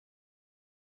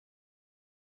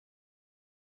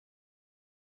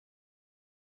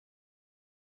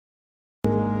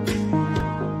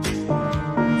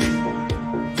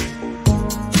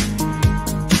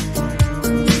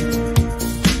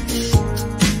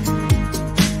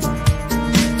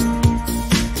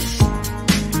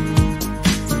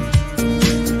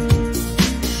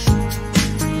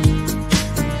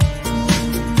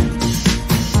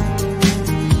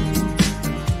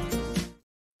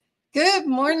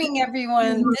morning,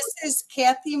 everyone. This is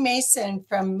Kathy Mason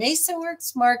from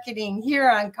MasonWorks Marketing here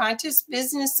on Conscious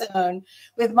Business Zone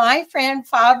with my friend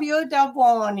Fabio Dal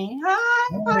Boni.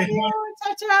 Hi, Fabio.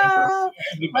 Ciao, ciao.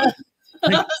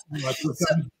 Thank you so much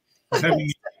for having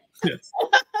me. Yes.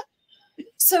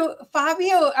 So,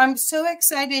 Fabio, I'm so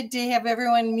excited to have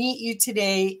everyone meet you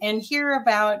today and hear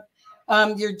about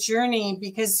your journey,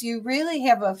 because you really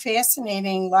have a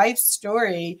fascinating life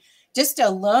story, just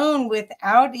alone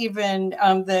without even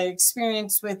the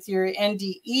experience with your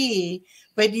NDE.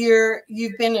 But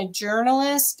you've been a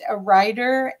journalist, a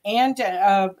writer, and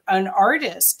an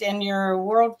artist, and you're a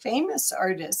world famous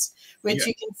artist, which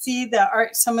you can see the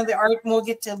art, some of the art, and we'll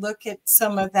get to look at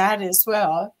some of that as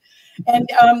well. And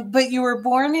but you were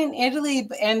born in Italy,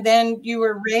 and then you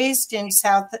were raised in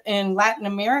Latin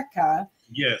America.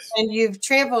 Yes. And you've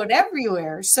traveled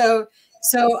everywhere. So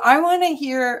I want to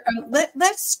hear.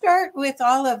 Let's start with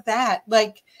all of that.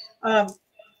 Like, how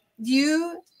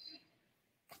did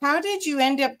you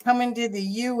end up coming to the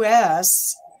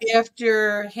U.S.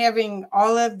 after having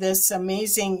all of this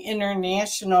amazing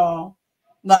international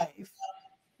life?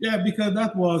 Yeah, because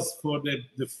that was for the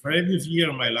previous year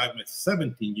of my life, my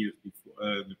 17 years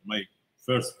before, my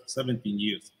first 17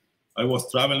 years. I was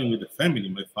traveling with the family.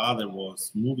 My father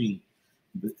was moving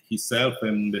himself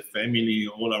and the family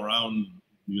all around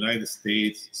the United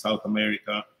States, South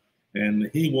America. And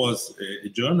he was a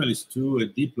journalist too, a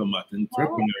diplomat,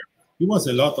 entrepreneur. Wow. He was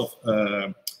a lot of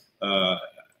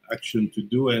action to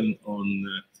do in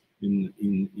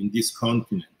this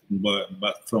continent,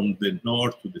 but from the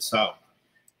north to the south.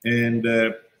 And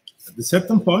at a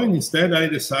certain point, instead, I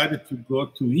decided to go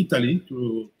to Italy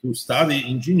to study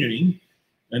engineering.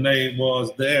 And I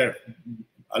was there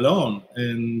alone.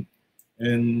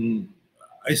 And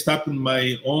I started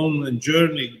my own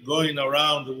journey going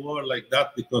around the world like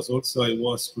that, because also I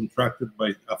was contracted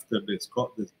after the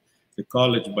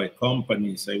college by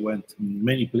companies. I went in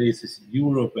many places,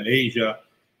 Europe, Asia,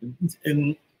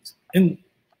 and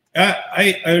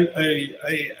I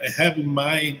have in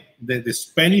mind the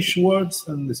Spanish words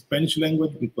and the Spanish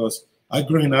language, because I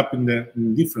growing up in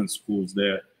different schools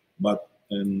there, but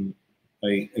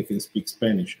I can speak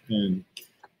Spanish. And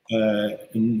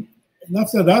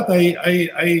after that,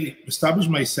 I established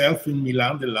myself in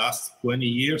Milan the last 20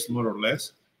 years, more or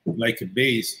less, like a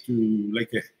base,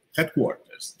 like a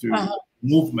headquarters to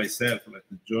move myself like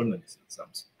a journalist and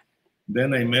something.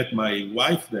 Then I met my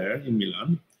wife there in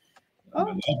Milan.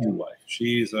 My lovely wife.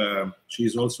 She's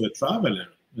also a traveler,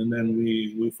 and then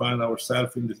we find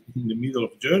ourselves in the middle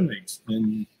of journeys,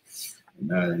 and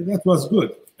that was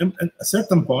good. And at a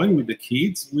certain point with the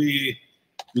kids, we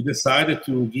decided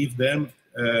to give them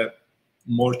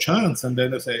more chance, and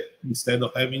then instead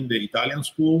of having the Italian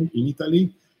school in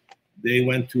Italy, they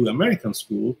went to American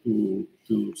school to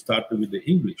start with the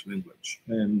English language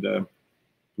and to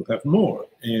have more.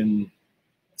 And at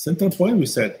a certain point, we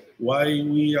said, why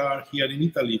we are here in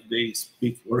Italy if they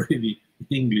speak already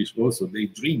English also, they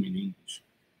dream in English.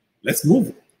 Let's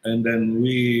move. And then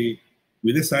we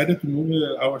decided to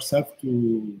move ourselves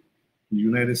to the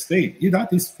United States.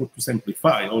 That is to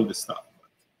simplify all the stuff. But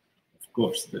of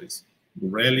course, there is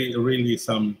really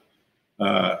some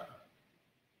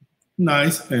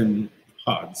nice and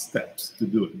hard steps to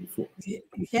do it before.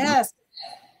 Yes.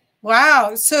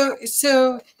 Wow. So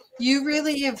you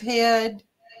really have had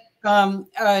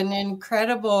an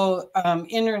incredible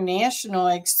international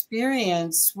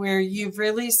experience where you've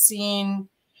really seen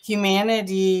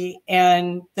humanity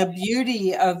and the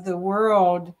beauty of the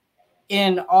world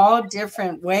in all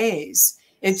different ways,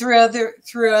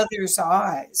 through others'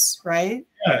 eyes, right?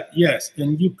 Yeah, yes,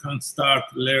 and you can start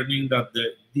learning that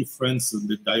the difference and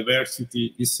the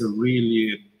diversity is a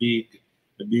big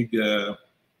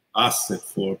asset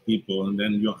for people, and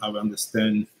then you have to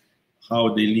understand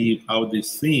how they live, how they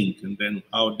think, and then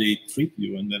how they treat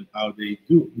you, and then how they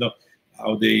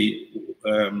how they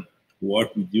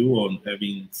work with you on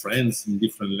having friends in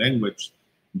different language,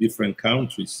 different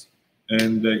countries.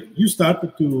 And you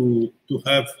started to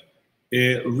have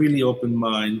a really open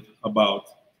mind about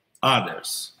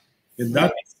others. And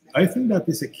that, I think that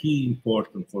is a key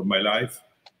important for my life,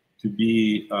 to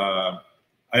be,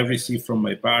 I received from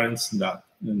my parents that,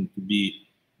 and to be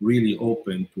really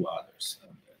open to others.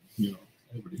 You know,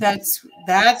 that's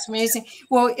amazing.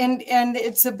 Well, and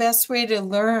it's the best way to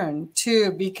learn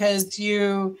too, because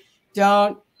you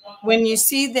don't, when you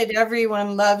see that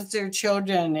everyone loves their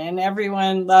children and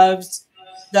everyone loves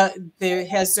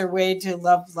has their way to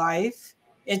love life,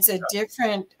 it's a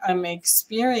different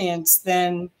experience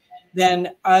than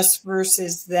us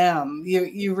versus them.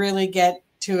 You really get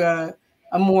to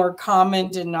a more common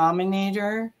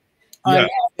denominator on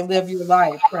live your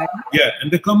life, right? Yeah,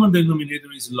 and the common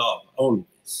denominator is love,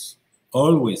 always,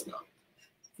 always love.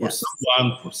 For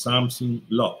someone, for something,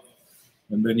 love.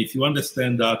 And then if you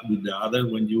understand that with the other,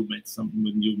 when you meet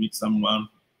someone,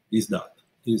 is the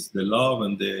love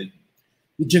and the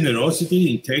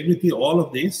generosity, integrity, all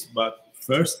of this. But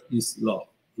first is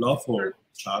love for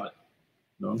each other.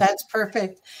 No? That's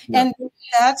perfect. Yeah. And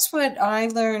that's what I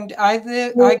learned. I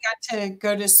got to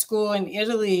go to school in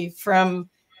Italy from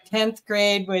 10th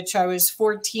grade, which I was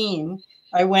 14.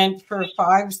 I went for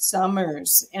 5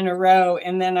 summers in a row,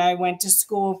 and then I went to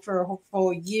school for a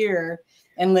full year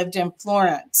and lived in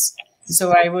Florence.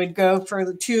 So I would go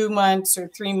for 2 months or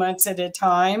 3 months at a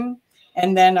time,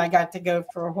 and then I got to go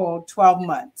for a whole 12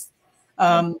 months.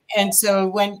 And so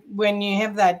when you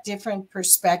have that different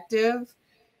perspective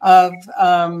of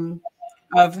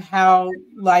how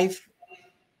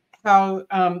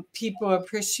people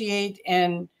appreciate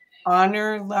and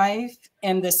honor life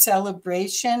and the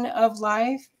celebration of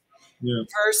life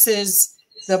versus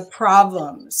the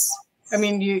problems. I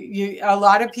mean, a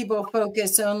lot of people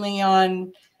focus only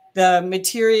on the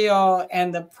material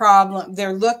and the problem.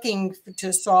 They're looking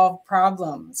to solve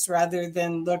problems rather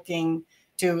than looking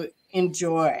to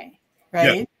enjoy,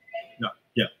 right?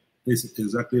 Yeah. It's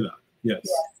exactly that. Yes.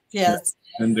 Yes.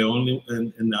 And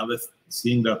another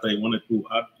thing that I wanted to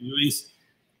add to you is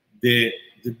the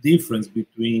difference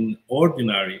between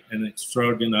ordinary and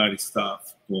extraordinary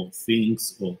stuff or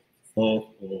things or thought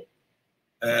or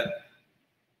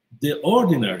the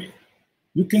ordinary.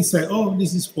 You can say, oh,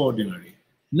 this is ordinary.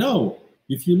 No,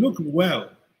 if you look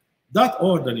well, that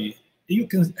ordinary, you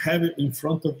can have it in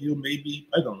front of you, maybe,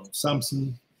 I don't know,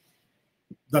 something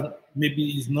that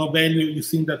maybe is no value, you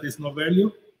think that is no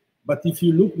value. But if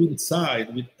you look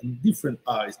inside with different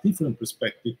eyes, different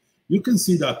perspective, you can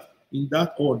see that in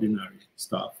that ordinary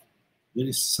stuff, there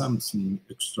is something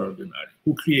extraordinary.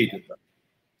 Who created that?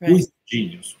 Right. Who is the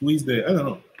genius? Who is the, I don't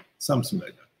know, something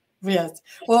like that. Yes.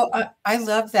 Well, I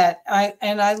love that.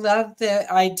 I love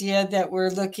the idea that we're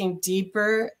looking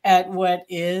deeper at what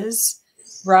is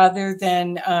rather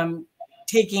than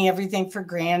taking everything for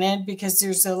granted, because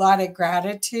there's a lot of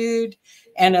gratitude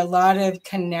and a lot of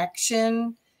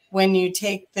connection when you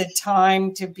take the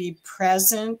time to be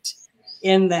present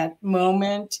in that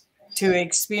moment, to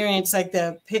experience, like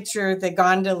the picture, the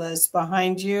gondolas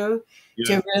behind you,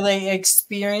 to really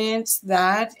experience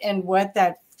that and what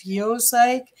that feels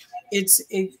like.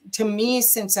 To me,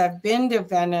 since I've been to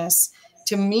Venice,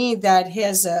 to me that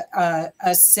has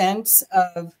a sense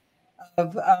of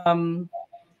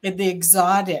the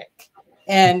exotic,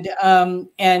 and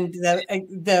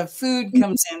the food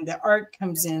comes in, the art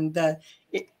comes in, the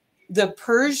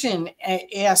Persian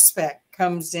aspect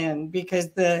comes in, because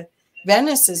the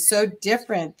Venice is so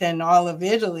different than all of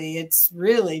Italy. It's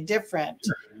really different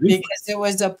because it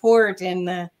was a port in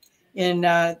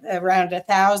around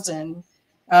 1000.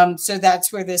 So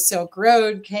that's where the Silk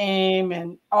Road came,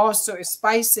 and all sorts of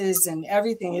spices and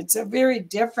everything. It's a very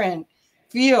different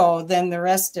feel than the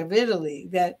rest of Italy.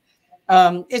 That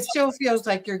it still feels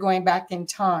like you're going back in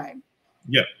time.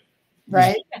 Yeah.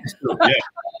 Right. Yeah.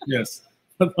 Yes.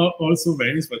 But also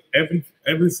Venice, but every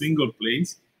single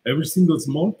place, every single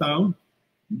small town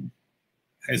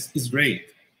is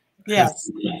great. Yes.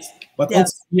 But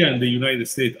also here in the United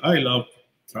States, I love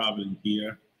traveling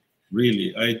here.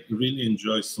 Really, I really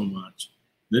enjoy so much.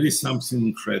 There is something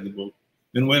incredible.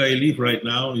 And where I live right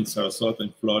now in Sarasota,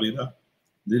 in Florida,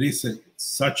 there is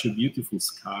such a beautiful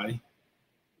sky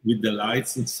with the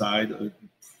lights inside.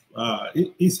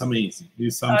 It's amazing.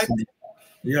 It's something.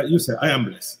 Yeah, you say I am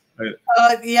blessed.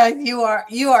 Yeah, you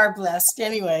are blessed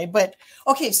anyway. But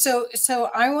okay, so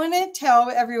I want to tell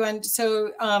everyone.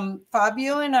 So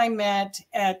Fabio and I met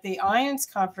at the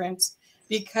IANDS Conference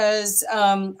because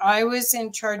I was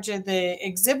in charge of the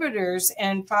exhibitors,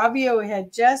 and Fabio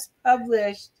had just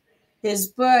published his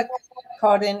book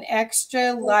called An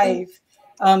Extra Life,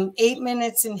 8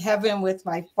 Minutes in Heaven with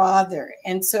My Father.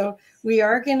 And so we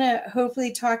are going to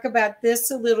hopefully talk about this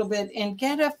a little bit and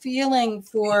get a feeling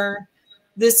for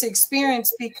this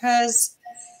experience, because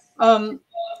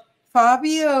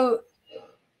Fabio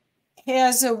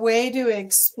has a way to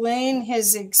explain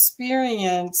his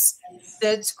experience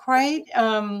that's quite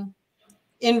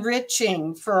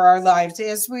enriching for our lives.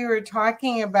 As we were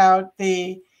talking about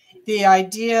the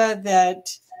idea that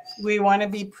we want to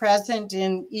be present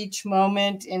in each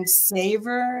moment and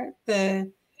savor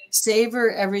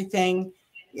everything.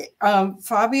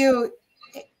 Fabio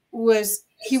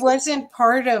wasn't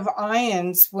part of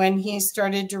IANDS when he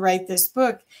started to write this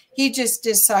book. He just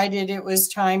decided it was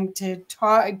time to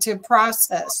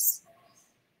process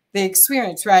the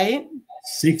experience, right?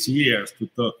 6 years to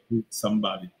talk with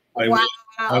somebody. Wow.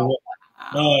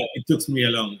 No, it took me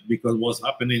along because it was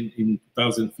happening in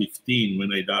 2015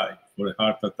 when I died for a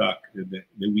heart attack, the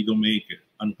Widowmaker.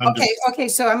 Okay,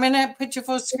 so I'm going to put you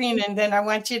full screen and then I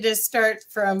want you to start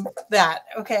from that,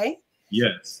 okay?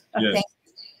 Yes, okay. yes.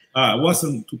 It was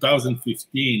in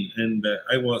 2015 and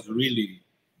I was really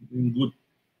in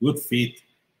good fit,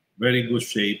 very good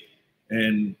shape.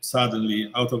 And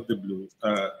suddenly, out of the blue,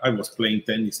 I was playing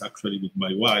tennis actually with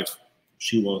my wife.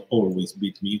 She will always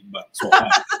beat me, but so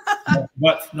hard.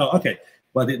 But no, okay.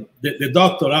 But the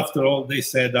doctor, after all, they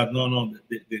said that no,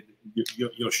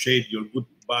 your shape, your good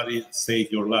body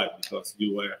saved your life because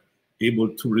you were able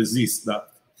to resist that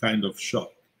kind of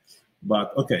shock.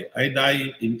 But okay, I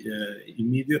died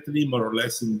immediately, more or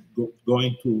less, in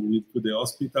going to the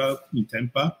hospital in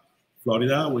Tampa,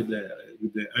 Florida, with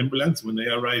the ambulance. When I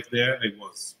arrived there, I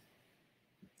was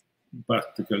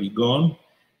practically gone.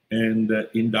 And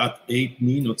in that 8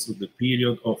 minutes of the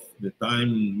period of the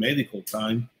time, medical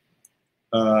time,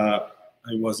 I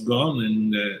was gone,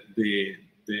 and the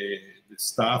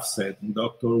staff said,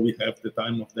 "Doctor, we have the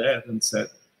time of death," and said,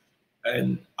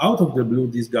 and out of the blue,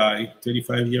 this guy,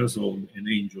 35 years old, an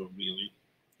angel really,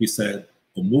 he said,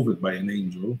 or moved by an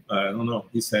angel, I don't know,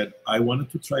 he said, "I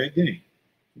wanted to try again."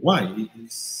 Why?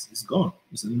 He's gone.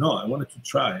 He said, "No, I wanted to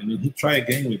try." And then he tried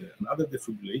again with another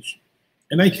defibrillation.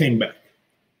 And I came back.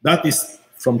 That is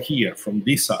from here, from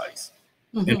this size.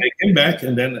 And I came back,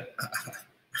 and then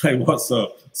I was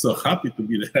so happy to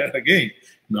be there again,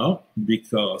 no,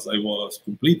 because I was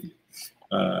completely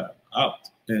out.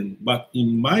 But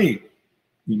in my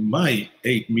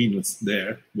 8 minutes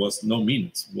there was no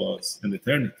minutes, was an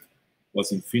eternity,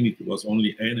 was infinity, was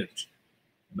only energy.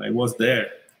 And I was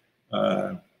there.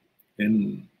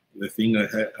 And the thing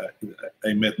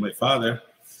I met my father,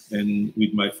 and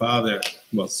with my father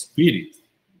was spirit,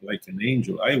 like an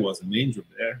angel. I was an angel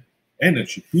there,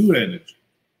 energy, pure energy.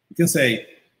 You can say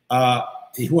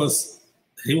he was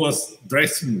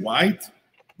dressed in white,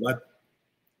 but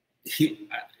he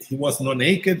was not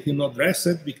naked, he not dressed.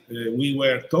 We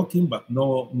were talking, but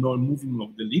no moving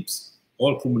of the lips,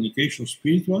 all communication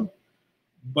spiritual.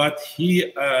 But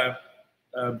he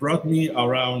brought me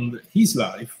around his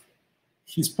life,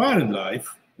 his parent life,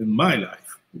 and my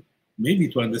life, maybe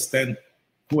to understand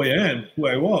who I am, who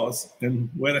I was, and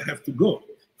where I have to go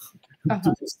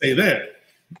to stay there.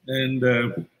 And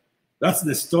that's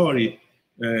the story,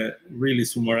 really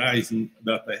summarizing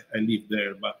that I lived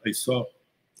there. But I saw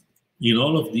in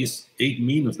all of these 8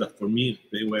 minutes that for me,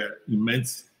 they were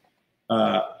immense.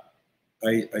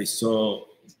 I saw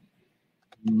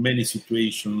many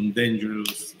situations,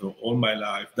 dangerous all my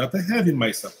life that I have in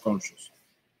my subconscious.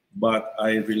 But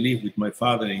I relive with my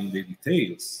father in the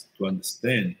details to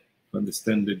understand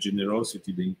the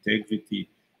generosity, the integrity,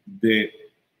 the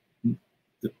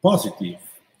positive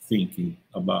thinking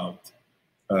about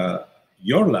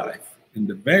your life and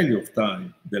the value of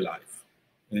time, the life.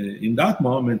 In that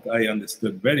moment, I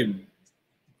understood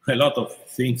a lot of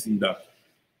things in that.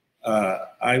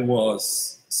 I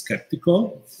was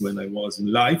skeptical when I was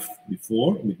in life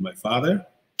before with my father.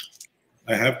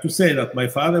 I have to say that my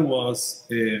father was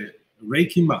a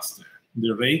Reiki master. The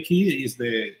Reiki is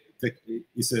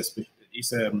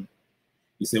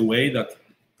a way that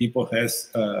people has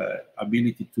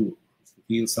ability to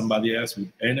heal somebody else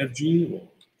with energy or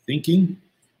thinking.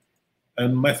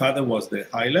 And my father was the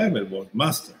high level, was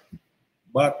master.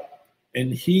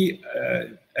 And he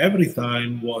every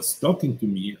time was talking to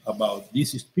me about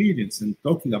this experience and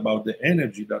talking about the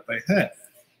energy that I have.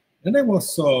 And I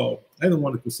don't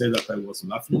want to say that I was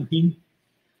laughing at him,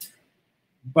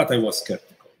 but I was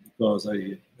skeptical because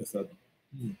I thought,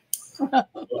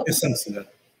 it's something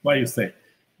that, why you say?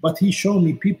 But he showed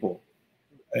me people.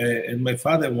 And my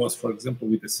father was, for example,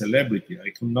 with a celebrity.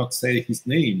 I cannot say his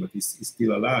name, but he's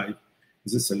still alive.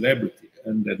 He's a celebrity.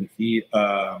 And then he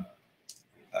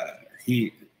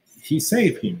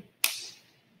saved him.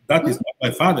 That is not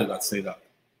my father that said that.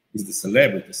 It's the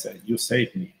celebrity that said, "You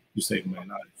saved me. You saved my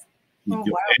life." With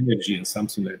your energy and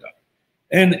something like that.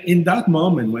 And in that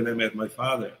moment when I met my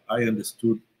father, I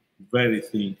understood very,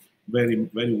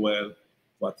 very well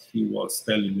what he was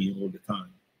telling me all the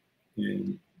time.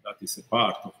 And that is a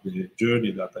part of the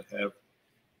journey that I have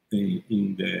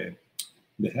in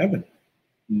the heaven.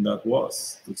 And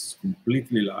it's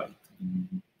completely light,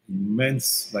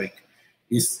 immense, like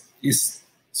it's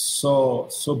so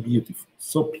beautiful,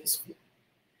 so peaceful.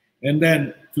 And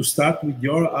then to start with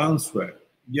your answer,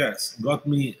 yes, got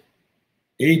me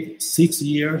 6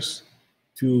 years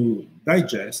to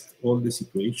digest all the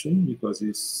situation because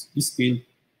it's still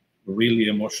really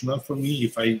emotional for me.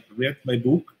 If I read my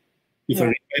book, I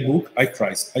read my book, I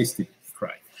cry. I still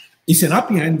cry. It's an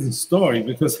happy ending story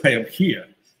because I am here,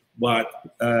 but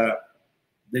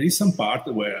there is some part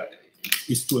where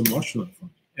it's too emotional for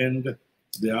me. And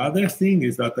the other thing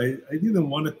is that I didn't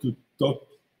want to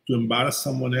embarrass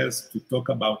someone else to talk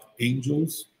about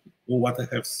angels or what I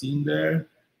have seen there,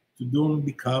 to don't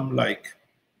become like,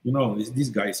 you know, this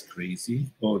guy is crazy,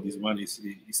 or this one is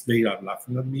they are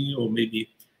laughing at me, or maybe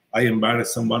I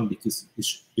embarrass someone because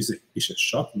it's a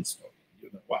shocking story. You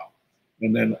know, wow.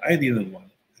 And then I didn't want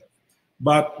it.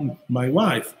 But my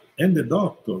wife and the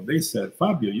doctor, they said,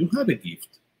 Fabio, you had a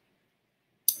gift.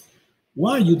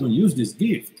 Why you don't use this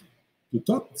gift to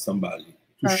talk to somebody,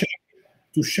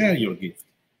 to share your gift?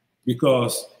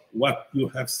 Because what you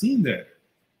have seen there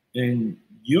and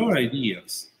your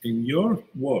ideas and your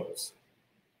words,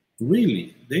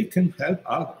 really, they can help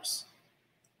others.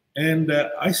 And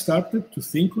I started to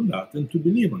think on that and to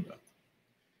believe on that.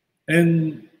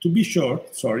 And to be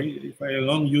short, sorry, if I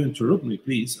allow you interrupt me,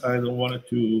 please. I don't want it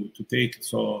to take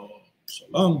so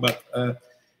long, but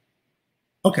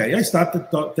okay, I started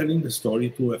telling the story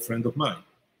to a friend of mine,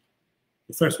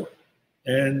 the first one.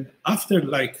 And after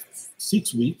like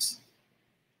 6 weeks,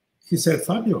 he said,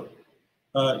 Fabio,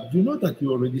 you know that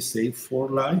you already saved 4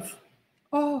 lives?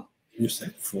 Oh. You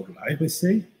said 4 lives, I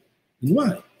say? And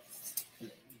why?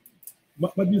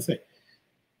 What do you think?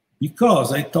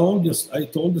 Because I told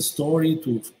the story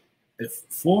to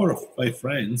 4 of my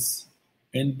friends,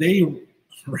 and they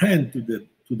ran to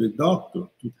the doctor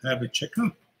to have a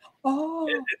checkup. Oh.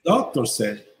 And the doctor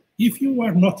said, if you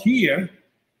are not here,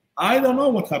 I don't know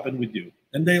what happened with you.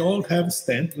 And they all have a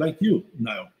stent like you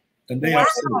now. And they are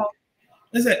saved.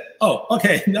 I said, oh,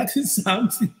 okay, that is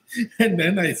something. And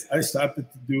then I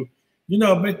started to do, you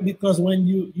know, but because when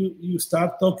you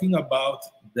start talking about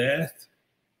death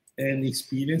and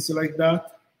experience like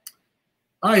that,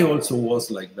 I also was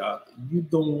like that. You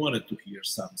don't want to hear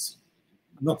something,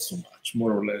 not so much,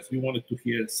 more or less. You wanted to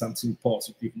hear something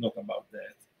positive, not about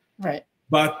death. Right.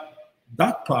 But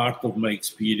that part of my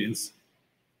experience,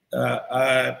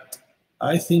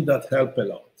 I think that helped a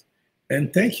lot.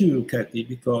 And thank you, Kathy,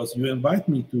 because you invite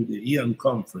me to the IANDS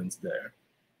Conference there.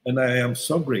 And I am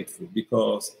so grateful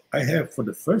because I have, for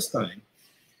the first time,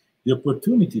 the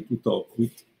opportunity to talk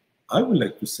with, I would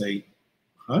like to say,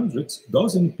 hundreds,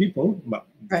 dozens people, but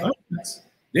hundreds.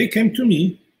 They came to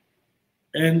me,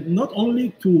 and not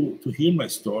only to hear my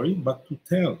story, but to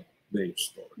tell their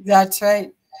story. That's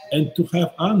right. And to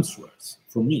have answers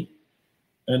from me.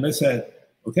 And I said,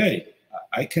 okay,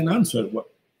 I can answer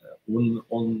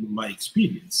on my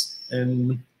experience.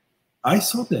 And I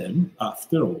saw them,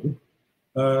 after all,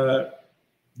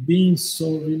 being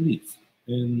so relieved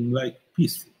and like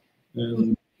peaceful.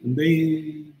 And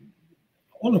they,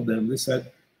 all of them, they said,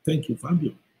 thank you,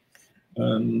 Fabio.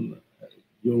 And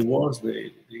your words,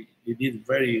 they did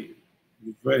very,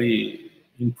 very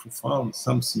in profound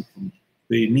something for me.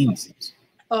 They mean something.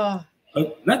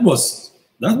 That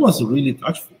was really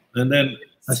touchful. And then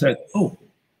I said, oh.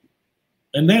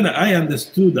 And then I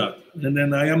understood that. And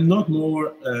then I am not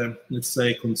more, let's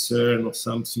say, concerned or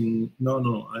something.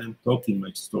 No, I am talking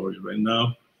my story right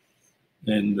now.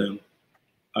 And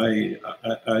I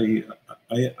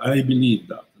believe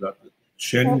that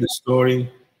sharing the story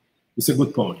is a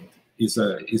good point.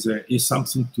 Is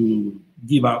something to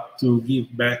give up, to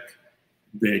give back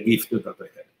the gift that I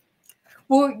had.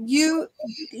 Well, you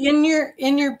in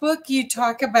your book you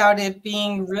talk about it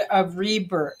being a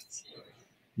rebirth.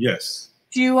 Yes.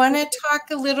 Do you want to talk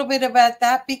a little bit about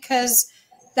that? Because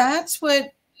that's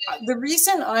what the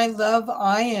reason I love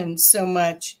IANDS so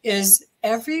much is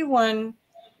everyone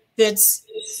that's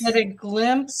had a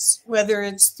glimpse, whether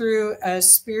it's through a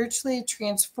spiritually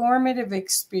transformative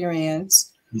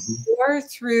experience or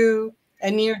through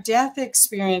a near-death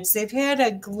experience, they've had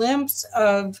a glimpse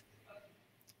of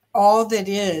all that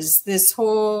is, this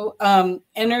whole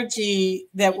energy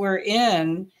that we're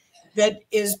in that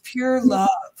is pure love.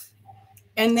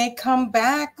 And they come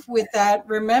back with that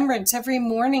remembrance. Every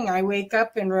morning I wake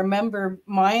up and remember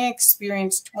my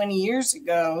experience 20 years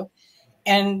ago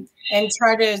and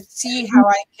try to see how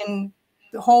I can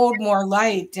hold more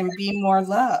light and be more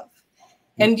love.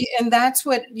 And that's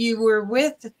what you were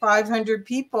with 500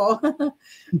 people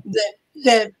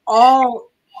that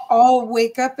all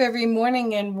wake up every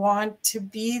morning and want to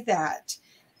be that.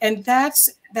 And that's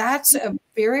a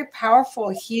very powerful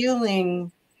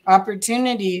healing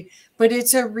opportunity, but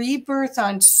it's a rebirth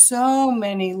on so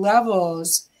many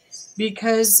levels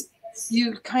because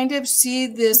you kind of see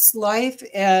this life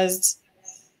as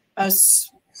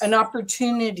an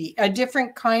opportunity, a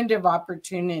different kind of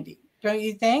opportunity, don't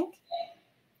you think?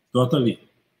 Totally.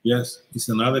 Yes, it's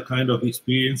another kind of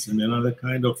experience and another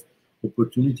kind of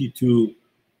opportunity to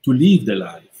live the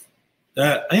life.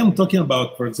 I am talking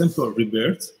about, for example,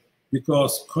 rebirths,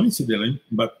 because coincidentally,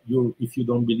 but if you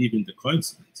don't believe in the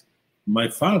coincidence, my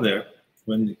father,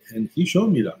 and he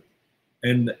showed me that,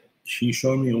 and he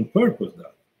showed me on purpose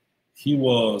that he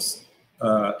was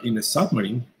in a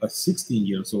submarine at 16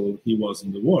 years old. He was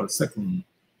in the war, Second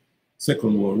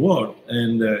World War,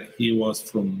 and he was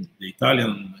from the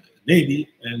Italian Navy,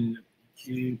 and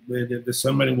the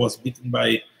submarine was beaten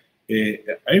by an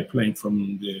airplane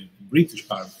from the British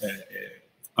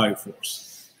Air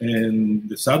Force, and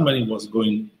the submarine was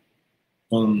going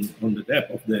on the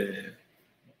depth of the.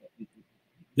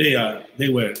 They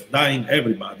were dying,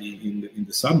 everybody in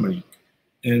the submarine,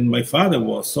 and my father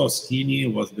was so skinny,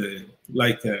 was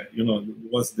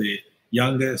was the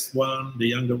youngest one, the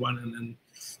younger one, and then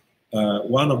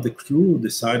one of the crew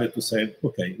decided to say,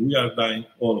 okay, we are dying,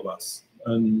 all of us,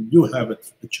 and you have a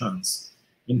chance.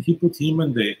 And he put him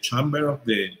in the chamber of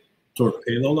the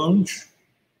torpedo launch,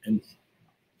 and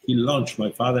he launched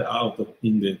my father out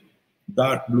in the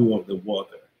dark blue of the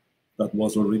water that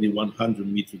was already 100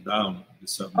 meters down the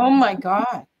submarine. Oh my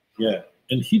God. Yeah,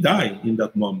 and he died in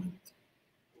that moment.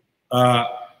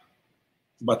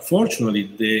 But fortunately,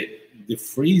 the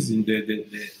freezing,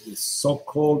 the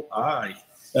so-called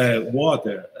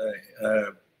water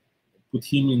put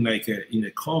him in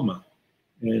a coma,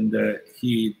 and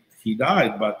he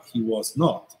died, but he was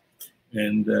not,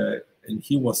 and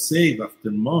he was saved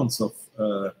after months of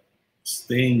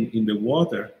staying in the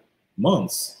water,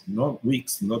 months, not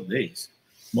weeks, not days.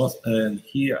 And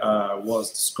he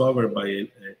was discovered by a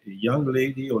young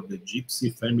lady or the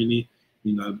gypsy family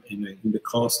in the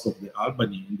coast of the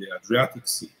Albany in the Adriatic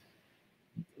Sea,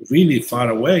 really far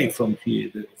away from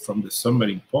the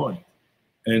submarine point.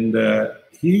 And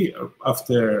he,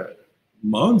 after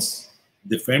months,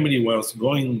 the family was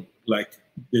going like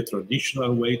the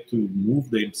traditional way to move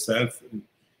themselves,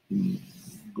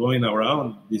 going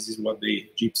around. This is what the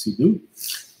gypsy do,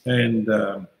 and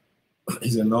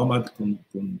is a nomad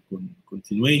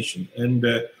continuation. And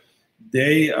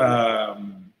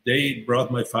they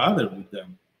brought my father with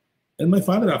them. And my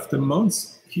father, after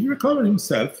months, he recovered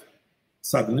himself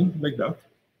suddenly, like that.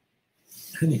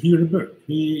 And he rebirthed.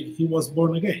 He was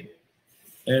born again.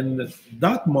 And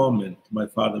that moment, my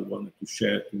father wanted to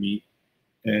share to me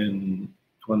and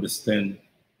to understand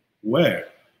where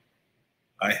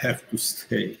I have to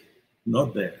stay,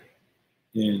 not there.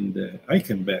 And I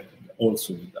came back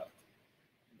also with that.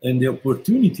 And the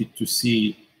opportunity to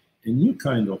see a new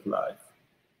kind of life.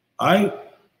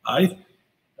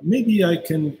 Maybe I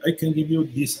can give you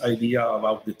this idea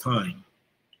about the time.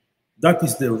 That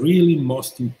is the really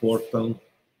most important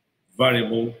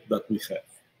variable that we have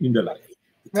in the life,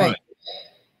 the time.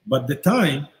 But the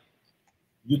time,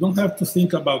 you don't have to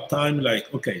think about time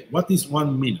like, okay, what is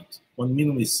 1 minute? 1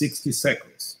 minute is 60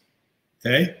 seconds,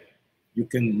 okay? You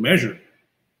can measure it.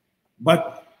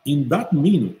 But in that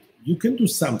minute, you can do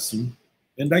something,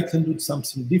 and I can do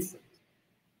something different.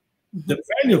 The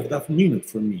value of that minute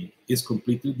for me is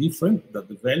completely different than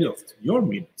the value of your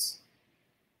minutes.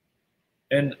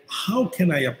 And how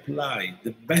can I apply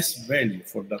the best value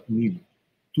for that minute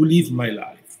to live my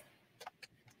life?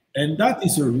 And that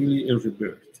is really a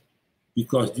rebirth,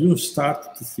 because you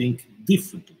start to think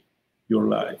differently your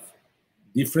life,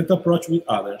 different approach with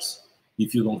others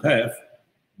if you don't have,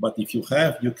 but if you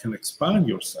have, you can expand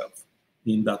yourself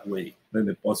in that way, in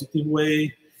a positive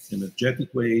way,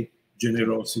 energetic way,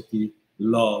 generosity,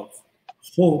 love,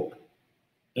 hope,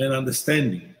 and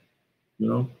understanding.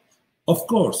 Of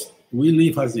course, we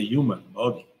live as a human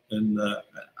body, and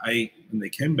when I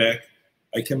came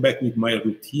back with my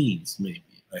routines. Maybe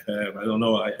I don't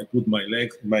know. I put my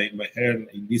legs, my hair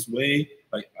in this way.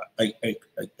 I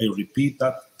repeat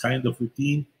that kind of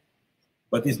routine,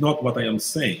 but it's not what I am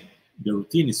saying. The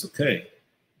routine is okay,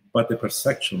 but the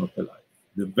perception of the life,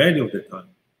 the value of the time,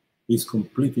 is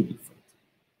completely different.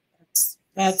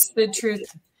 That's the truth.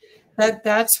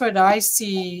 That's what I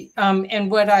see, and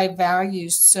what I value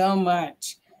so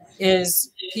much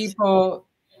is people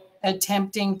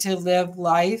attempting to live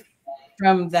life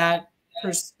from that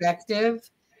perspective.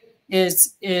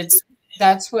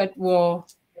 That's what will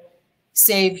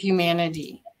save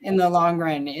humanity in the long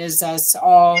run, is us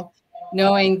all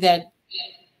knowing that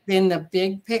in the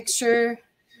big picture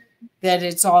that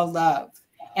it's all love,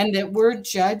 and that we're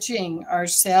judging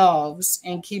ourselves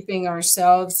and keeping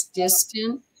ourselves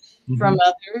distant from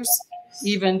others,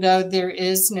 even though there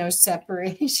is no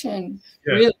separation.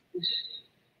 Yeah. Really.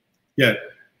 Yeah.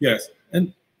 Yes.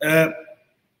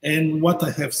 And what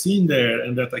I have seen there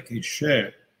and that I can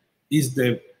share is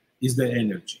the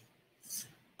energy.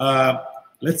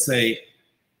 let's say,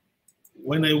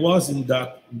 when I was in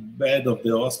that bed of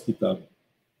the hospital,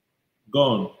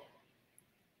 gone,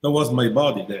 there was my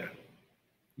body there,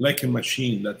 like a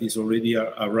machine that is already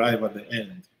arrived at the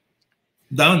end,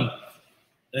 done.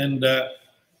 And the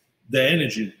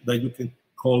energy that you can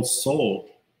call soul,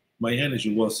 my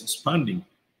energy was expanding,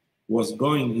 was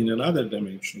going in another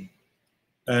dimension.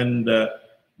 And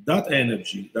that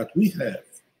energy that we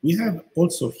have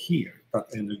also here, that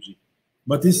energy,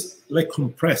 but it's like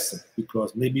compressed,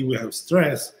 because maybe we have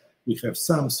stress, we have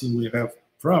something, we have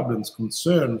problems,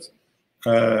 concerns,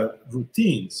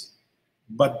 routines,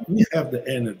 but we have the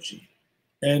energy.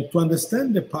 And to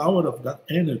understand the power of that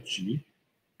energy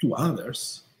to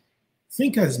others,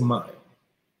 think a smile.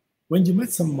 When you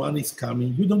met someone is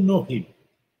coming, you don't know him.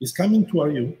 He's coming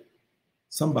toward you,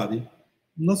 somebody,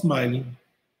 not smiling,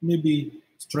 maybe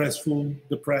stressful,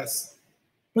 depressed.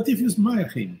 But if you smile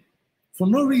him, for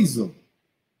no reason,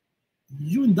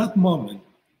 you in that moment,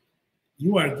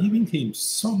 you are giving him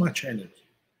so much energy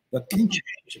that can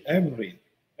change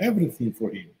everything for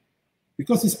him.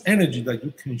 Because it's energy that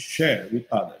you can share with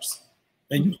others.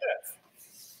 And you have.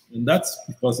 And that's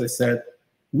because I said,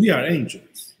 we are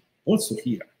angels, also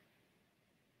here.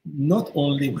 Not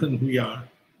only when we are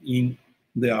in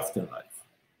the afterlife.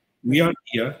 We are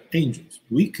here angels.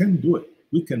 We can do it.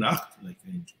 We can act like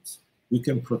angels. We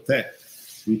can protect.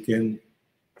 We can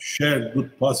share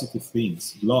good, positive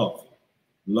things. Love,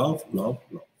 love, love,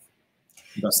 love.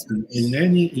 That's in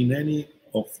any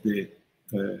of the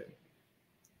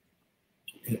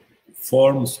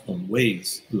forms and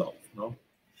ways, love. No.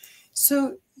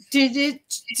 So, did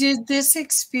this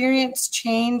experience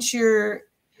change your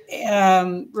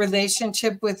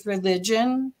relationship with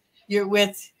religion?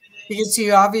 Because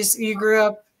you grew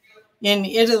up in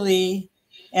Italy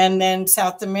and then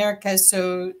South America,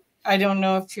 so I don't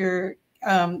know if you're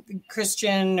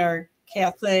Christian or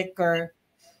Catholic or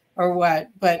what,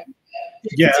 but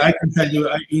yeah, I can tell you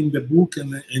in the book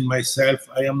and in myself,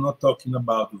 I am not talking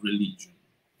about religion.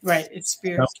 Right, it's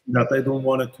spiritual. That I don't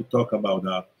want to talk about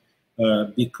that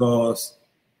because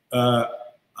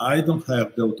I don't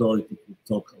have the authority to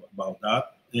talk about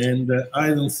that, and I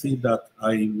don't think that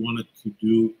I wanted to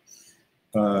do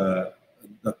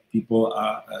that people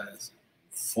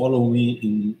follow me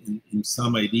in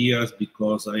some ideas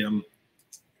because I am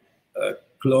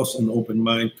close and open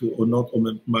mind to, or not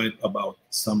open mind about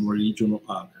some religion or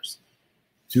others.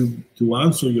 To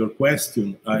answer your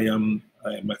question,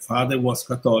 my father was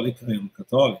Catholic. I am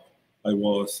Catholic. I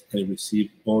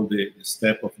received all the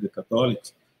step of the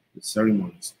Catholics, the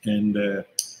ceremonies, and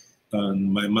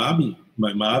my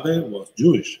mother was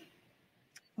Jewish,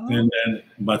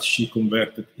 but she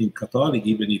converted in Catholic,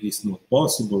 even if it's not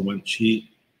possible. When she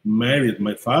married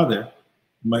my father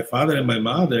and my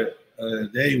mother,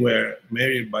 they were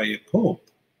married by a pope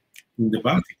in the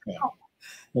Vatican,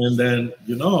 and then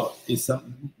it's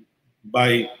by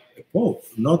a pope,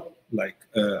 not like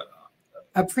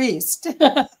a priest.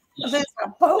 There's a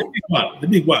pope. The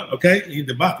big one, okay, in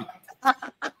the Vatican.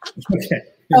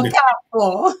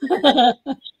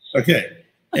 Okay,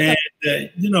 and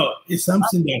it's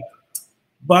something that.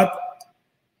 But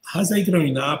as I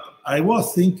growing up, I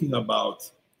was thinking about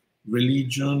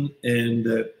religion,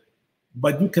 and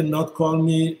but you cannot call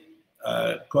me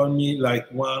like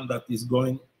one that is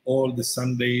going all the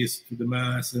Sundays to the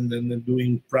mass and then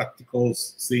doing practical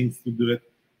things to do it.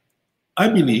 I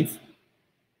believe.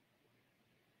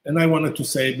 And I wanted to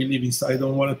say, believe inside. I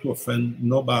don't want to offend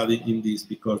nobody in this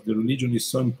because the religion is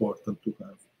so important to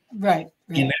have. Right.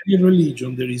 In any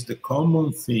religion, there is the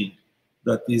common thing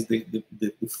that is the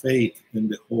faith and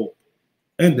the hope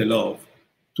and the love.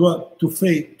 To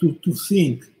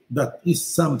think that is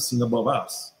something above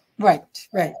us. Right.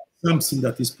 Something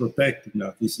that is protecting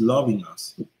us, is loving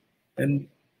us, and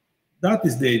that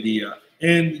is the idea.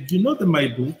 And that my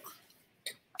book,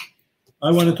 I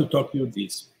wanted to talk to you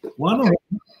this.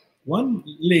 One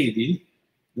lady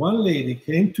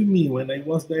came to me when I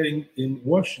was there in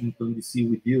Washington, D.C.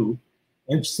 with you,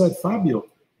 and she said, Fabio,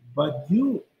 but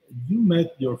you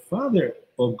met your father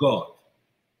or God?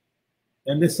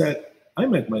 And they said, I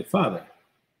met my father.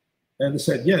 And they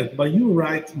said, yes, but you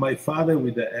write my father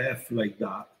with the F like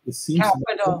that. It seems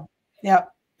capital. Yeah.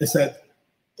 I said,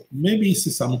 maybe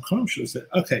it's subconscious.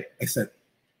 Okay, I said,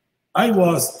 I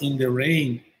was in the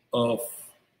reign of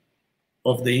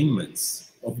the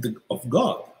immense, of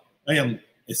God. I am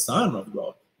a son of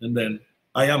God, and then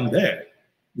I am there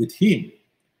with Him.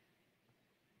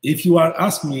 If you are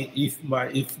asking me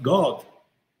if God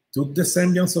took the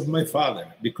semblance of my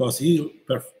father, because He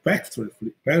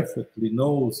perfectly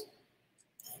knows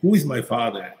who is my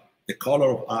father, the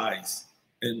color of eyes,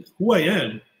 and who I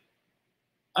am,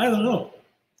 I don't know,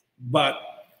 but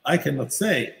I cannot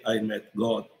say I met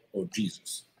God or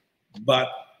Jesus, but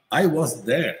I was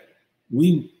there.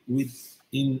 In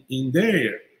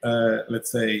there,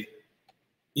 let's say,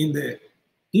 in the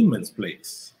immense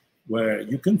place where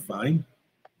you can find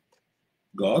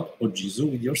God or Jesus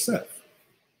with yourself.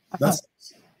 That's,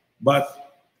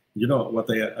 but you know what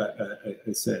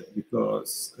I said,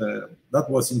 because that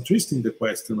was interesting, the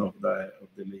question of the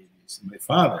ladies. My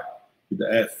father with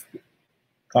the F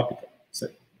capital. So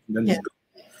then yeah.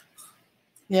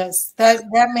 Yes, that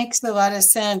makes a lot of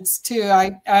sense too.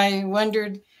 I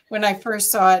wondered when I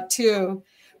first saw it too.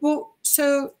 Well,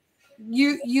 so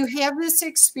you have this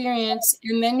experience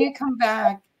and then you come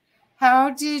back.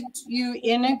 How did you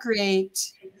integrate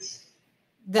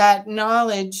that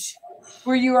knowledge?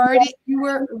 Were you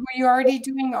already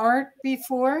doing art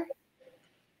before?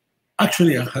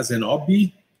 Actually, as an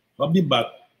hobby,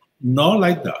 but not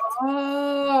like that.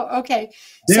 Oh, okay.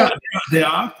 The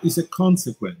art is a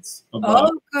consequence of that.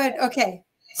 Oh, good. Okay.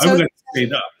 So, I would like to say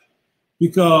that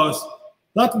because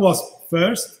that was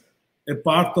first a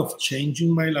part of changing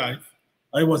my life.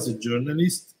 I was a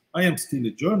journalist. I am still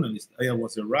a journalist. I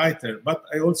was a writer, but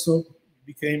I also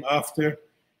became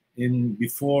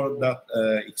before that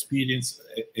experience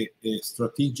a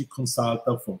strategic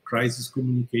consultant for crisis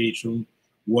communication,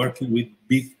 working with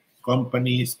big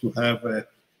companies to have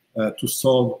to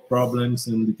solve problems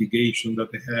and litigation that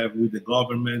they have with the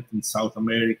government in South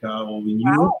America or in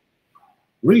Europe.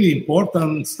 Really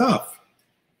important stuff.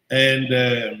 And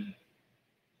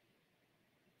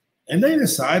I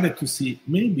decided to see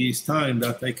maybe it's time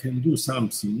that I can do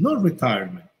something, not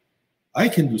retirement. I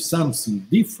can do something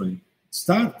different,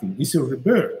 starting. It's a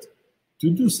rebirth, to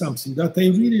do something that I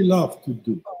really love to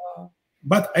do.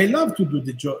 But I love to do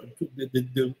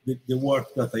the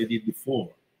work that I did before.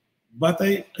 But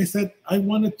I said I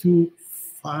wanted to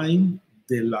find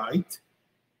the light.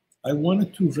 I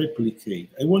wanted to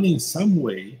replicate. I want in some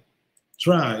way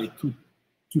try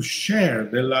to share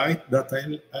the light that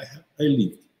I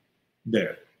lived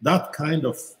there. That kind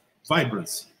of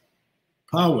vibrancy,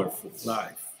 powerful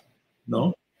life,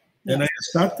 no? Yes. And I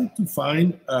started to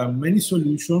find many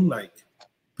solutions like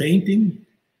painting,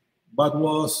 but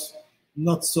was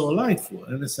not so lightful.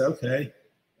 And I said, okay,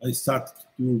 I started to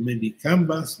do maybe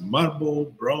canvas, marble,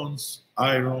 bronze,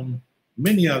 iron,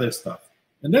 many other stuff.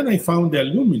 And then I found the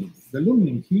aluminum. The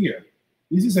aluminum here,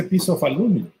 this is a piece of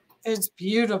aluminum. It's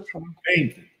beautiful.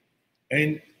 Painted.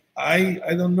 And I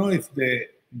don't know if the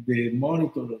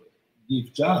monitor gives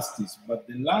justice, but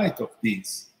the light of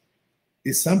this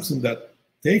is something that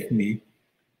take me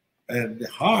at the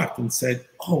heart and said,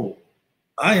 oh,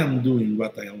 I am doing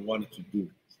what I wanted to do.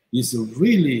 It's a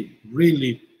really,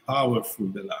 really powerful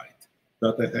delight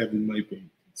that I have in my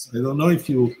paintings. I don't know if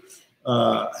you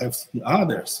have seen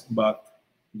others, but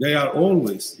they are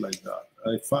always like that.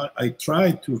 I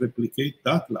try to replicate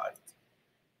that light.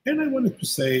 And I wanted to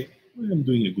say, I am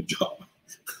doing a good job.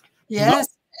 Yes.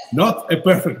 Not a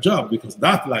perfect job, because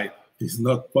that light is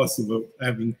not possible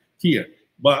having here.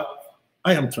 But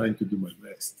I am trying to do my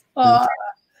best.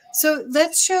 So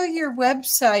let's show your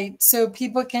website so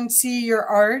people can see your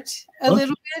art a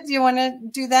little bit. Do you want to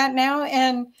do that now?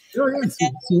 And yes,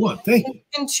 if you want. Thank you.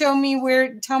 And tell me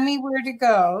where to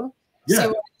go. Yeah. So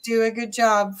I'll do a good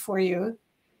job for you.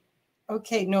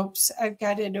 Okay, nope, I've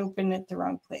got it open at the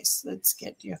wrong place. Let's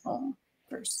get you home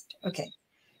first. Okay,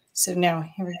 so now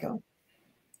here we go.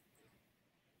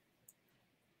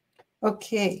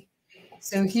 Okay,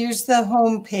 so here's the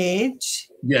home page.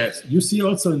 Yes, you see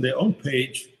also in the home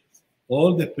page,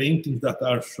 all the paintings that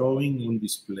are showing on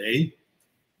display,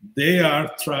 they are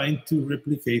trying to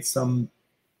replicate some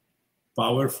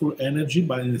powerful energy,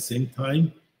 but at the same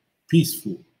time,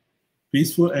 peaceful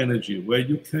energy where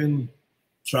you can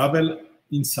travel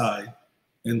inside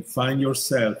and find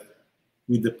yourself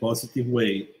with a positive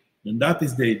way. And that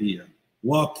is the idea.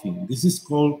 Walking. This is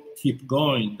called keep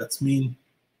going. That means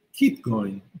keep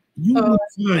going. You will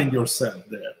find yourself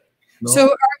there. No?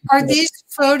 So are these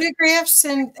photographs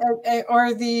and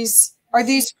are these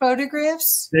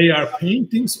photographs? They are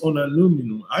paintings on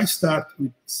aluminum. I start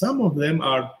with some of them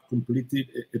are completed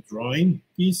a drawing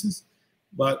pieces,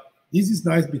 but this is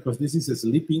nice because this is a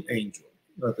sleeping angel.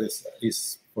 That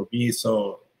is for me.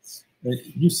 So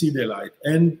you see the light,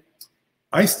 and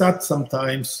I start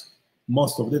sometimes,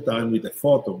 most of the time, with a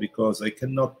photo because I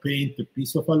cannot paint a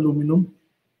piece of aluminum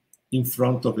in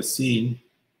front of a scene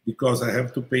because I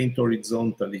have to paint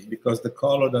horizontally because the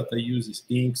color that I use is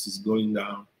inks is going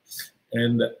down,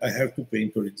 and I have to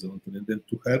paint horizontally. And then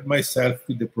to help myself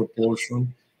with the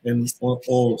proportion and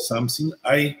or something,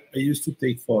 I used to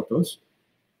take photos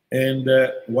And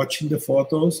watching the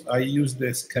photos, I use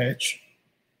the sketch.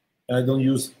 I don't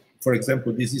use, for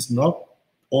example, this is not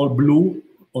all blue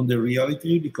on the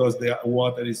reality because the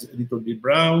water is a little bit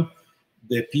brown.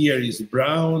 The pier is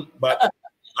brown, but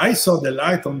I saw the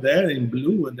light on there in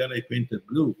blue, and then I painted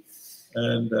blue.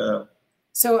 And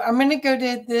so I'm going to go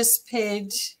to this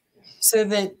page so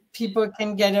that people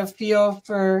can get a feel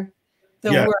for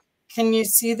the work. Can you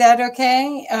see that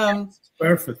okay?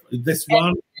 Perfect. This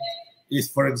one is,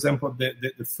 for example,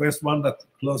 the first one that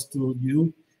close to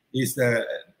you is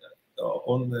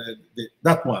on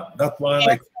that one. That one,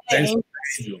 like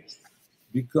angel,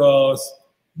 because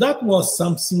that was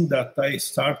something that I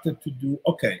started to do.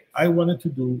 Okay, I wanted to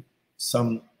do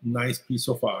some nice piece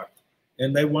of art,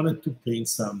 and I wanted to paint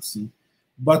something,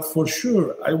 but for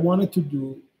sure I wanted to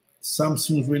do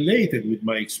something related with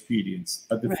my experience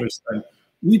at the first time,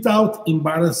 without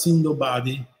embarrassing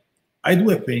nobody. I do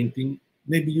a painting.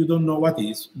 Maybe you don't know what it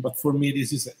is, but for me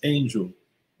this is an angel,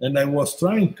 and I was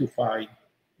trying to find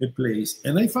a place,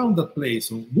 and I found that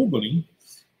place on Googling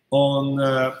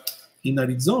in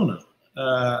Arizona.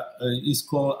 It's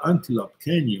called Antelope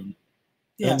Canyon.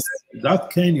 Yes. And that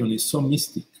canyon is so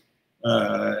mystic.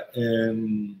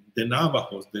 And the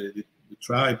Navajos, the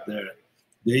tribe there,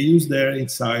 they use their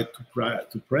inside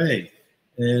to pray.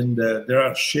 And there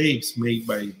are shapes made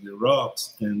by the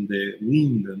rocks and the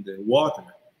wind and the water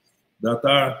that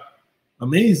are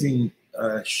amazing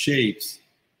shapes.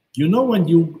 You know, when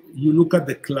you look at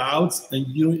the clouds and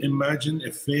you imagine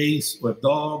a face or a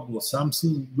dog or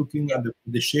something looking at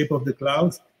the shape of the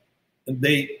clouds, and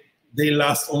they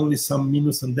last only some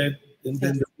minutes, and then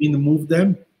the wind move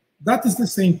them. That is the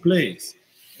same place.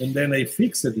 And then I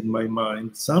fixed it in my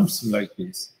mind, something like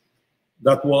this.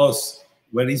 That was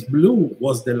where it's blue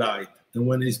was the light, and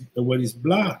when it's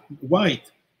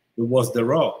white, it was the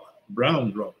rock,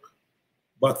 brown rock.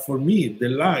 But for me, the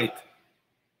light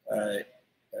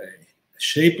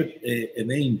shaped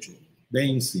an angel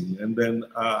dancing, and then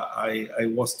I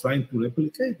was trying to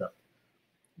replicate that.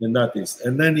 And that is.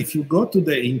 And then if you go to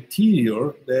the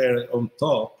interior there on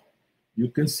top, you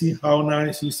can see how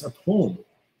nice it's at home.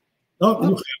 Oh,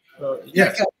 you have,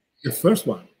 yes, the first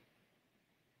one.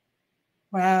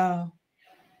 Wow,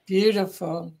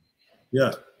 beautiful.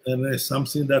 Yeah, and it's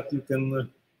something that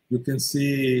you can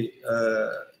see.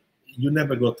 You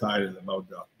never go tired about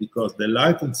that because the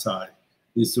light inside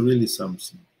is really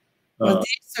something. Well,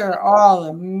 these are all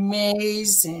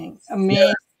amazing,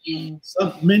 amazing. Yeah.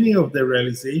 So many of the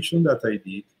realization that I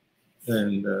did,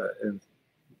 and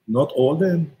not all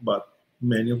them, but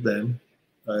many of them,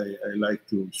 I like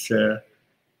to share.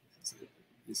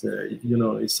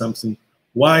 It's something.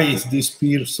 Why is this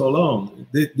pier so long?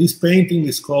 This painting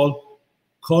is called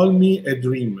 "Call Me a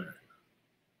Dreamer."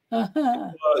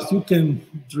 Because you can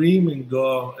dream and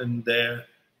go in there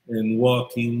and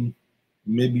walking.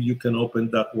 Maybe you can open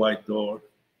that white door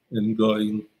and go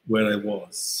in where I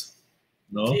was.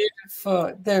 No?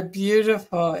 Beautiful. They're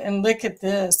beautiful. And look at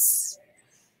this.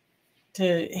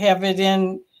 To have it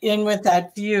in with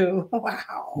that view.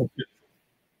 Wow.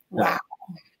 Wow.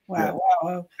 Wow.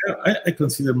 Wow. I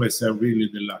consider myself really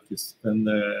the luckiest, and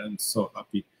I'm so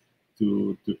happy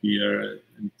to hear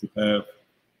and to have.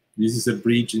 This is a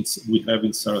bridge we have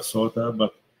in Sarasota,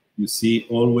 but you see,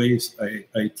 always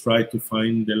I try to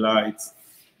find the lights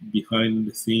behind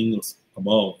the things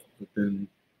above. But then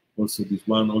also this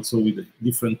one, also with the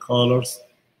different colors,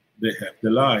 they have the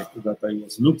light that I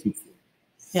was looking for.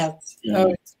 Yes. Yeah. Oh,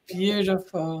 it's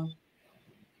beautiful.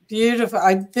 Beautiful.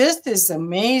 This is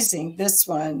amazing, this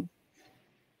one.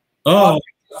 Oh,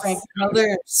 different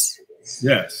colors.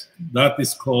 Yes, that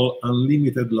is called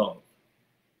unlimited love.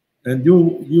 And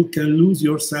you can lose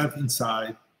yourself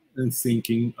inside and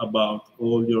thinking about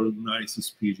all your nice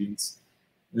experience.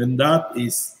 And that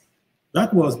is a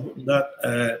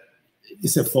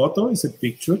photo, it's a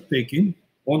picture taken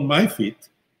on my feet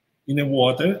in the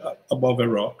water above a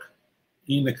rock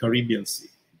in the Caribbean Sea.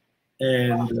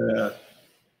 And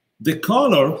the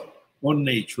color on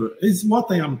nature is what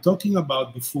I am talking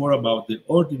about before, about the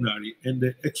ordinary and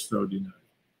the extraordinary.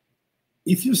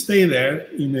 If you stay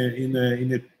there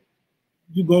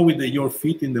you go with your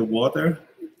feet in the water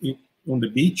on the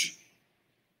beach,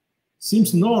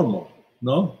 seems normal,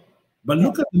 no? But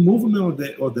look at the movement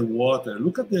of the water.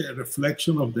 Look at the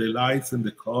reflection of the lights and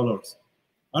the colors.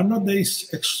 Are not they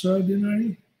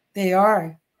extraordinary? They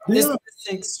are. This is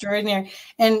extraordinary.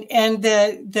 And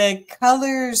the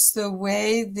colors, the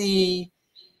way the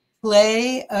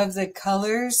play of the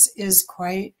colors is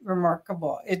quite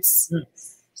remarkable. It's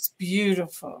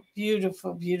beautiful,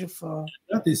 beautiful, beautiful.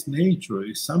 That is nature.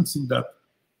 It's something that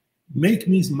make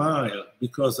me smile,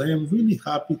 because I am really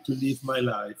happy to live my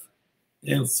life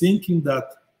and thinking that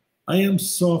I am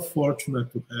so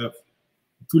fortunate to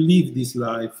live this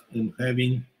life and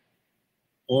having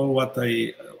all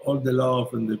the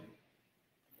love and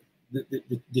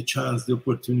the chance, the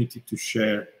opportunity to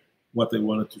share what I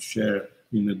wanted to share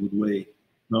in a good way.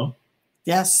 No?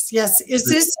 Yes, yes. Is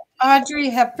this Audrey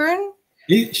Hepburn?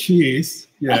 She is,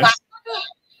 yes.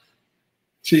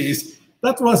 She is.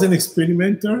 That was an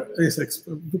experimenter,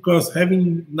 because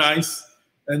having nice,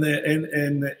 and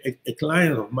a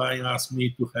client of mine asked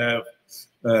me to have,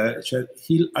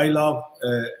 I love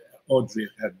Audrey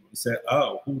Hepburn. He said,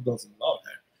 oh, who doesn't love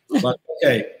her? But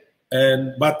okay,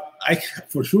 but I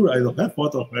for sure I don't have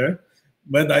photo of her.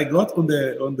 But I got on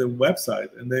the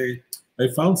website and I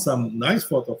found some nice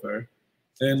photo of her,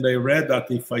 and I read that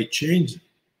if I change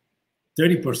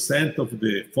 30% of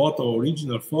the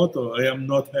original photo, I am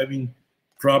not having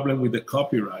problem with the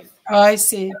copyright. Oh, I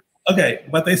see. Okay,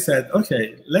 but I said,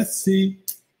 okay, let's see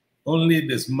only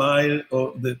the smile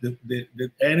or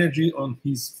the energy on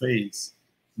his face,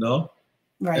 no?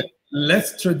 Right.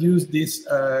 Let's introduce this,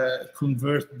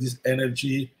 convert this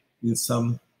energy in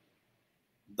some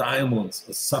diamonds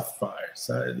or sapphires,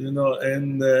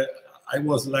 and I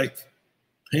was like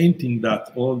painting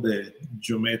that, all the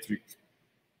geometric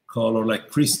color, like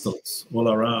crystals all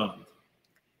around.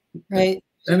 Right.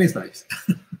 And it's nice.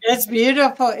 It's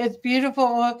beautiful. It's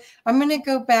beautiful. I'm going to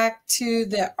go back to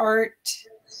the art,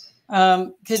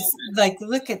 because like,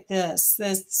 look at this.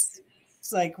 This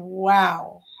is like,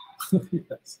 wow.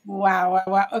 Yes. Wow.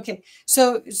 Okay.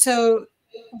 So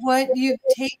what you've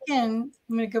taken,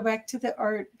 I'm going to go back to the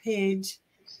art page,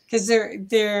 because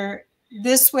they're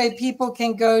this way people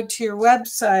can go to your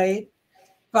website,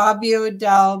 Fabio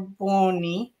Dal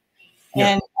Boni,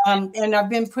 Yeah. and I've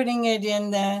been putting it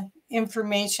in the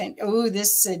information. Oh,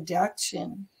 this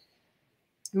seduction.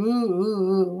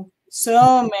 Ooh,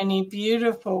 so many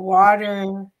beautiful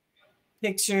water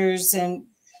pictures and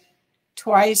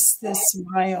twice the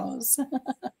smiles.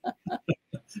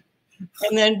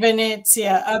 And then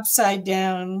Venezia upside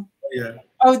down. Yeah.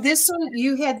 Oh, this one,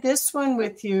 you had this one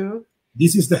with you.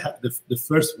 This is the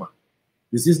first one.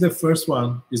 This is the first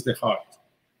one, is the heart.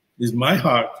 It's my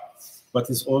heart, but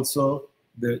it's also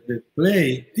the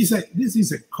play. This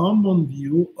is a common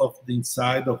view of the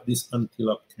inside of this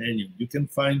Antelope Canyon. You can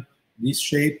find this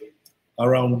shape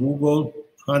around Google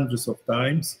hundreds of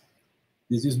times.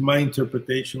 This is my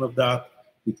interpretation of that,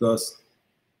 because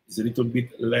it's a little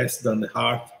bit less than the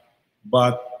heart,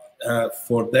 but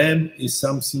for them it's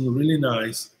something really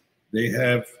nice. They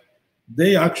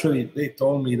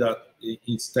told me that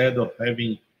instead of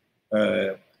having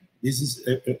this is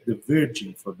the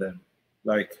Virgin for them,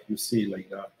 like you see, like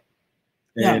that.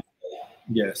 And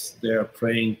yes, they are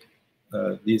praying.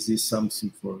 This is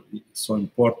something so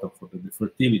important for the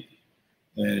fertility.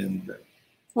 And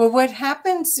well, what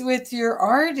happens with your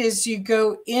art is you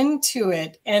go into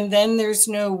it, and then there's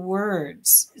no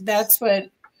words. That's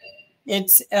what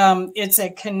it's a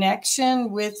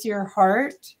connection with your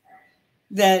heart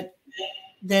that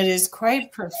is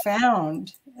quite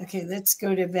profound. Okay, let's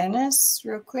go to Venice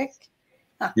real quick.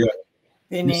 Yeah.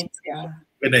 Venezia.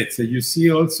 Venezia. You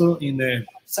see also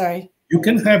sorry. You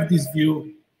can have this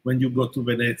view when you go to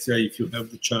Venezia if you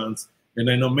have the chance. And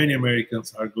I know many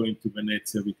Americans are going to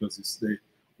Venezia because they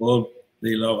love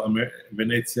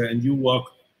Venezia. And you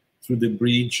walk through the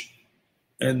bridge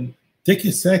and take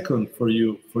a second for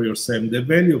yourself, the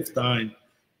value of time,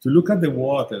 to look at the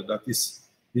water that is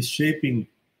shaping.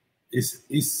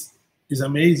 Is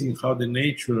amazing how the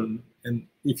nature, and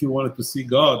if you wanted to see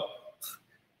God,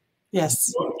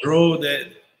 yes, draw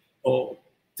or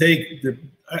take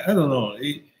I don't know.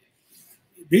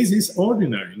 This is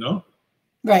ordinary, no?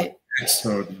 Right.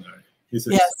 Extraordinary.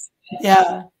 Yes.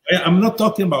 Yeah. I'm not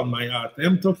talking about my art.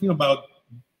 I'm talking about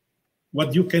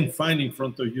what you can find in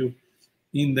front of you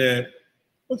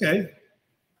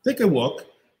take a walk,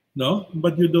 no?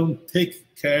 But you don't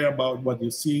take care about what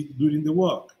you see during the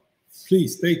walk.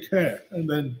 Please take care, and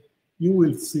then you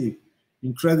will see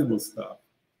incredible stuff.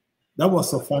 That was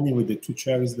so funny with the two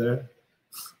cherries there,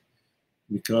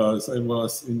 because I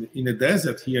was in a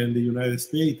desert here in the United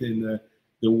States, in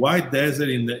the white desert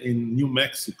in New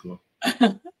Mexico.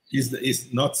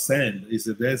 It's not sand, it's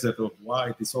a desert of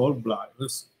white, it's all black.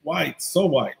 It's white, so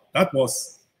white. That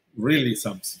was really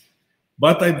something.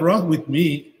 But I brought with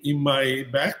me in my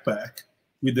backpack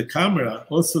with the camera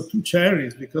also two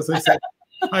cherries, because I said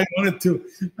I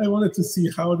wanted to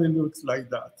see how they look like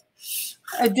that.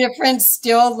 A different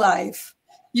still life.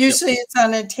 Usually it's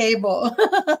on a table.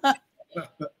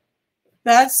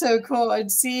 That's so cool.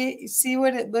 And see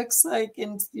what it looks like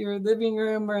in your living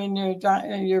room or in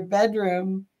your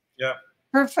bedroom. Yeah.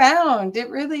 Profound. It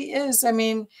really is. I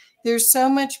mean, there's so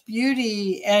much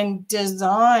beauty and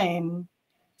design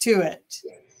to it.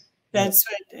 That's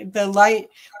what the light.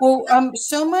 Well,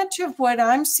 so much of what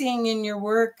I'm seeing in your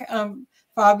work,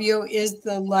 Fabio, is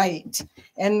the light,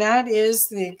 and that is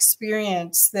the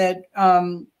experience that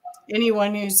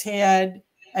anyone who's had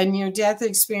a near-death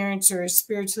experience or a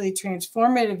spiritually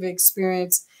transformative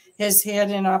experience has had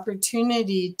an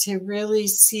opportunity to really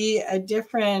see a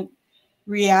different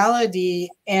reality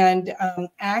and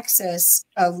access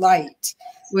a light,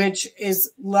 which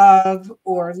is love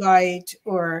or light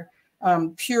or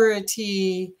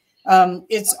purity.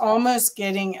 It's almost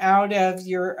getting out of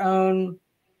your own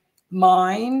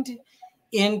mind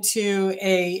into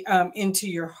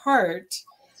your heart,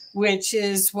 which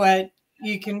is what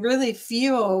you can really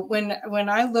feel when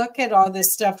I look at all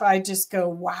this stuff. I just go,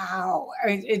 wow!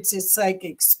 It's like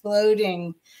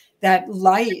exploding. That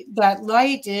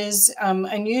light is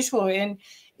unusual, and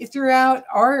throughout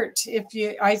art.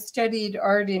 I studied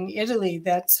art in Italy.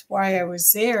 That's why I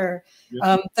was there.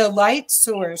 Yeah. The light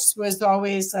source was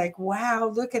always like, wow,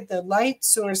 look at the light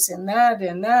source in that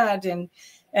and that.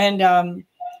 And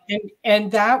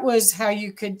that was how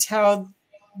you could tell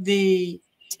the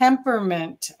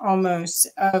temperament almost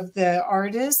of the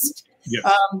artist.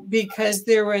 Yes. Because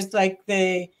there was like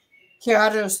the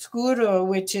chiaroscuro,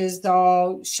 which is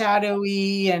all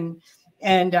shadowy and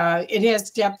it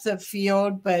has depth of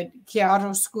field, but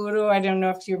chiaroscuro, I don't know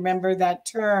if you remember that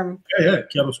term. Yeah,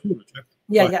 chiaroscuro.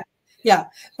 Yeah.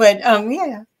 But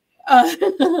yeah.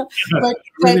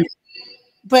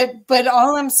 But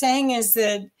all I'm saying is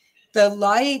that the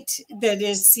light that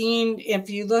is seen, if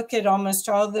you look at almost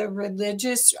all the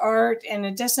religious art, and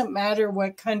it doesn't matter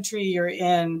what country you're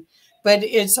in, but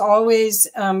it's always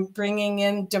bringing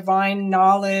in divine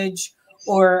knowledge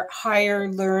or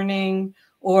higher learning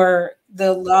or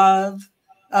the love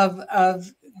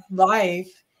of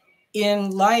life in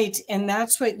light. And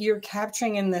that's what you're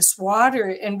capturing in this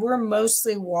water. And we're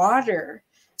mostly water.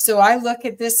 So I look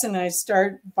at this and I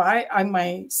start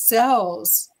my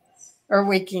cells are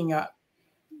waking up.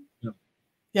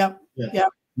 Yep.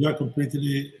 You are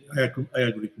completely, I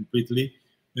agree completely.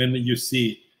 And you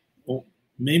see,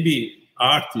 maybe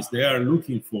artists, they are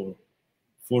looking for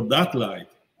that light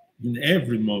in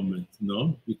every moment,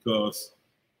 because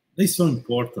it's so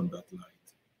important, that light.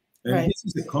 And this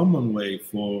is a common way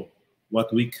for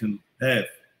what we can have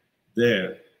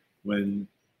there when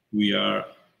we are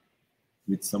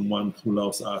with someone who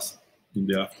loves us in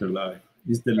the afterlife.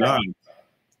 Is the light.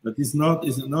 That is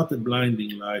not a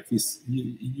blinding light.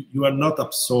 You are not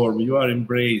absorbed. You are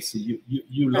embraced.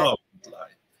 You love that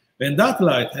light. And that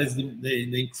light has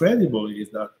the incredible is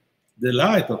that the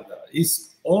light of that is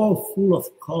all full of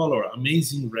color,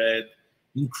 amazing red,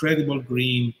 incredible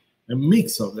green, a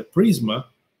mix of the prisma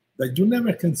that you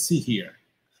never can see here.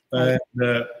 And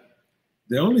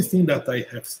the only thing that I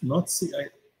have not seen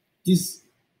is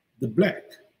the black.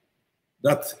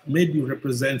 That maybe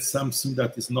represents something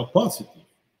that is not positive.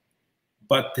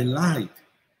 But the light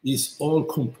is all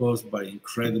composed by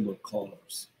incredible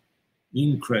colors.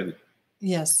 Incredible.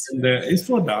 Yes. And it's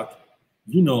for that,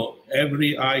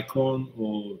 every icon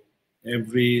or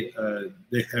every,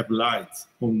 they have lights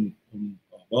on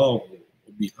above, or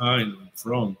behind, in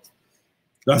front.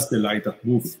 That's the light that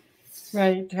moves.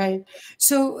 Right.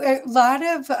 So a lot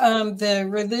of the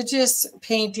religious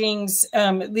paintings,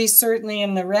 at least certainly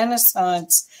in the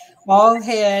Renaissance, all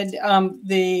had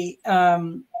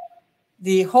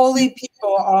the holy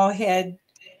people all had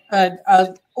an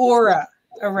aura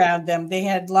around them. They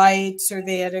had lights, or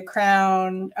they had a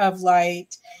crown of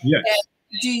light. Yes. And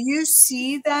do you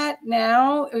see that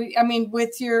now? I mean,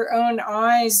 with your own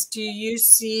eyes, do you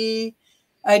see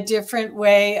a different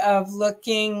way of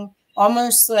looking,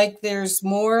 almost like there's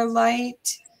more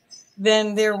light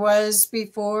than there was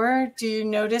before? Do you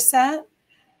notice that?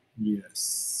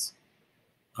 Yes.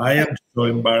 I am so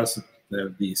embarrassed to tell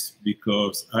this,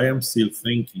 because I am still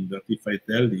thinking that if I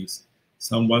tell this,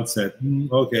 someone said,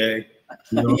 okay,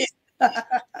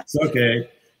 it's okay,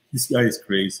 this guy is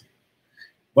crazy.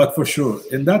 But for sure,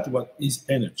 and that what is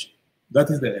energy. That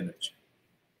is the energy.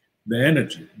 The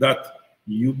energy that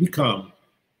you become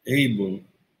able,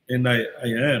 and I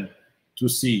am, to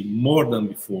see more than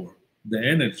before, the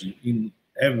energy in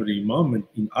every moment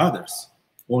in others,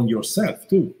 on yourself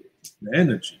too. The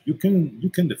energy you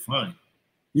can define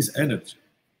is energy.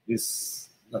 Is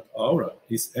that aura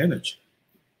is energy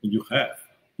you have.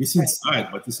 It's inside,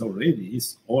 but it's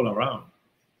all around.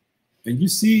 And you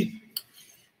see,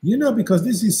 You know, because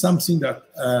this is something that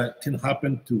can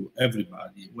happen to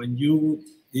everybody. When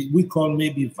we call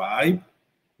maybe vibe,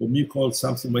 or we call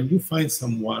something, when you find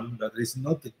someone that is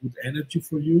not a good energy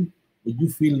for you, or you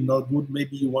feel not good,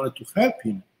 maybe you wanted to help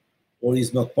him, or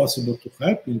it's not possible to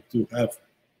help him to have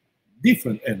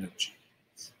different energy,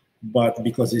 but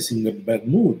because he's in a bad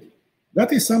mood,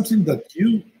 that is something that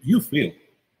you feel.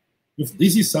 If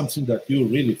this is something that you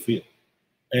really feel,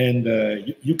 and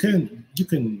you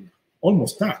can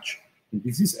almost touch, and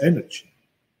this is energy.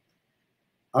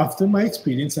 After my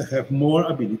experience, I have more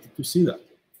ability to see that.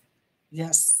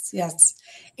 Yes, yes,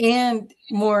 and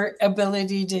more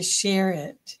ability to share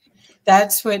it.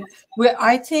 That's what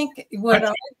I think. What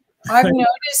I've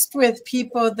noticed with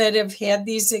people that have had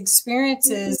these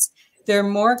experiences, they're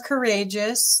more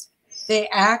courageous. They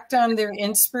act on their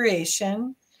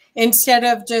inspiration instead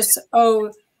of just,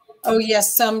 oh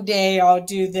yes, someday I'll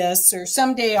do this, or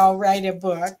someday I'll write a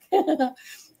book,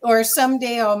 or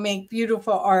someday I'll make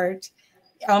beautiful art.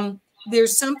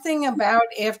 There's something about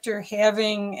after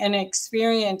having an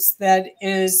experience that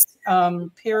is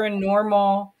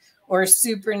paranormal or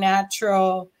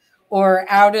supernatural or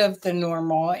out of the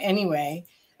normal anyway,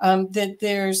 that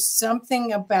there's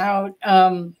something about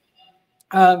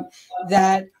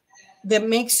that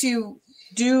makes you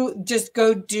just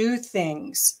go do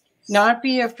things, not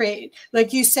be afraid.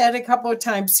 Like you said a couple of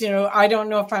times, I don't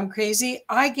know if I'm crazy.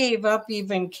 I gave up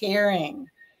even caring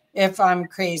if I'm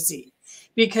crazy,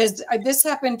 because this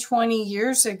happened 20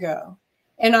 years ago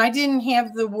and I didn't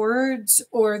have the words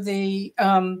or the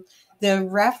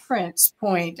reference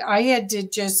point. I had to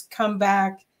just come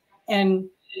back and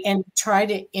try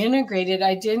to integrate it.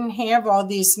 I didn't have all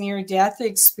these near-death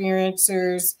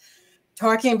experiencers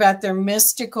talking about their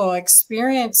mystical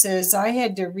experiences. I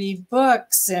had to read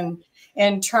books and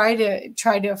try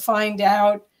to find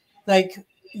out, like,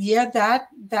 yeah,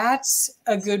 that's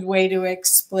a good way to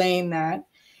explain that.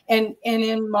 And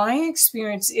in my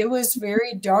experience, it was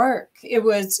very dark. There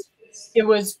was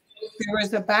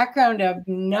a background of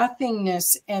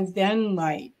nothingness and then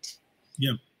light.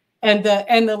 Yeah. And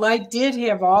the light did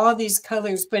have all these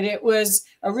colors, but it was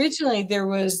originally there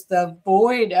was the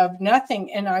void of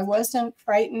nothing, and I wasn't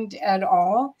frightened at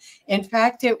all. In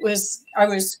fact, I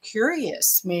was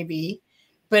curious maybe,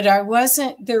 but there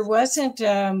wasn't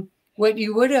what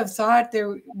you would have thought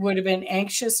there would have been: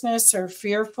 anxiousness or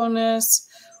fearfulness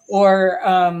or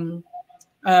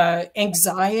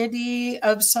anxiety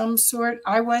of some sort.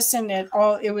 I wasn't at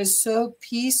all. It was so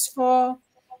peaceful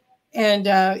and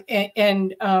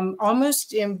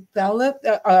almost enveloped,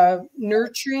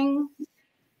 nurturing.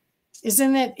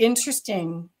 Isn't it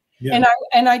interesting? Yeah.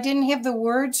 And I didn't have the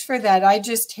words for that. I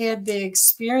just had the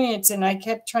experience, and I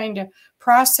kept trying to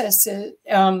process it.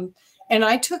 And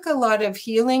I took a lot of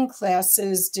healing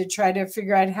classes to try to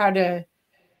figure out how to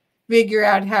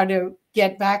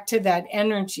get back to that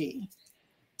energy.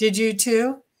 Did you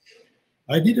too?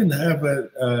 I didn't have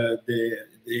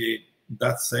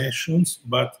that sessions,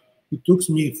 but it took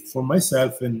me, for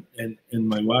myself and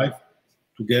my wife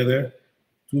together,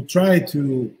 to try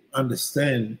to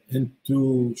understand and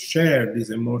to share this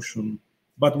emotion,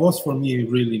 but was for me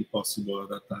really impossible at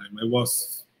that time. I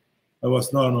was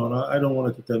no, I don't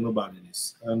want to tell nobody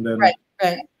this. And then, right.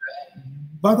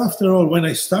 But after all, when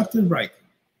I started writing,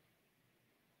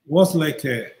 was like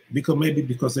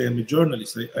because I am a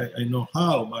journalist, I know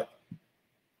how, but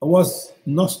I was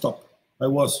not stop. I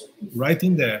was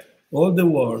writing there. All the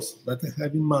words that I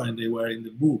have in mind, they were in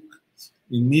the book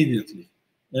immediately.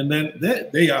 And then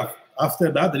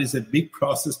after that, there is a big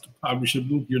process to publish a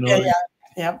book.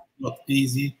 Yeah. Not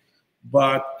easy,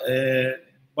 but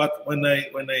when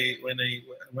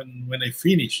I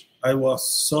finished, I was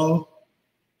so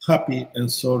happy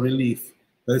and so relieved.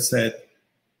 I said,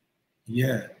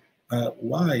 yeah,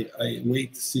 why I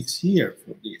wait 6 years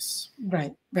for this?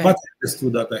 Right. But I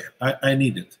understood that I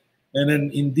need it. And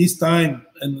then in this time,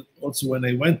 and also when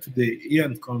I went to the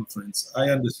IANDS conference, I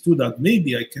understood that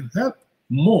maybe I can help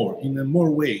more in a more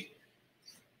way.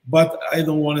 But I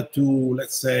don't want it to,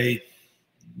 let's say,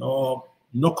 no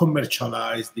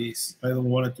commercialize this. I don't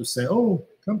want it to say, oh,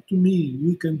 come to me,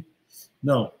 we can.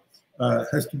 No, it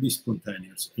has to be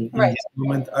spontaneous. In this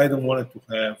moment, I don't want it to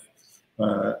have.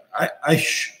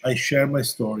 I share my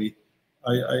story.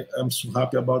 I'm so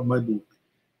happy about my book,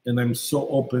 and I'm so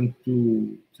open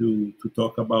to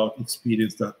talk about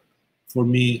experience that, for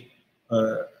me,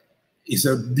 is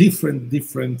a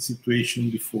different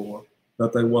situation before,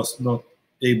 that I was not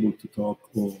able to talk,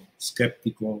 or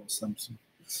skeptical or something.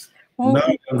 Well, now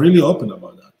I'm really open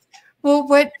about that. Well,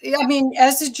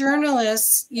 as a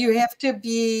journalist, you have to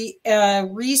be a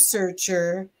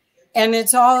researcher, and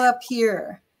it's all up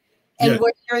here. And Yeah.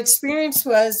 what your experience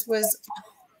was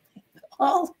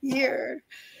all here.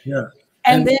 Yeah.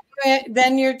 And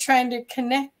then you're trying to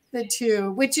connect the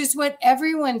two, which is what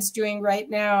everyone's doing right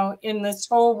now in this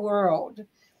whole world.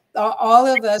 All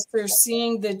of us are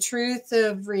seeing the truth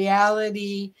of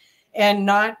reality and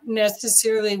not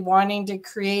necessarily wanting to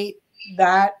create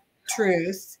that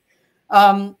truth. We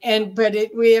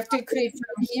have to create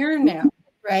from here now,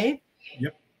 right?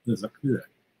 Yep, exactly that.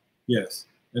 Yes.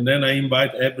 And then I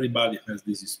invite everybody who has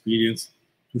this experience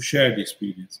to share the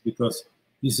experience, because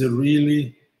it's a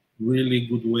really, really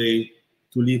good way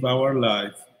to live our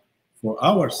life for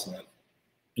ourselves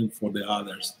and for the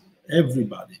others.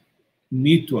 Everybody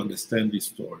need to understand these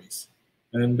stories.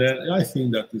 And I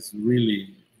think that is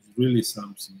really, really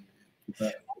something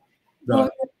that,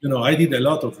 I did a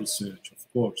lot of research,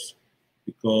 of course,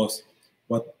 because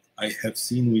what I have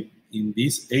seen in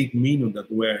these 8 minutes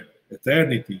that were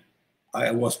eternity,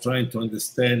 I was trying to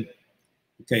understand,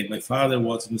 okay, my father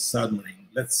was in the submarine.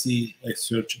 Let's see, I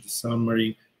searched the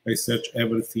submarine, I searched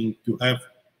everything to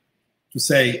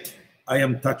say, I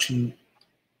am touching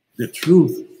the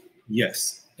truth,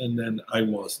 yes. And then I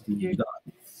was doing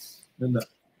that.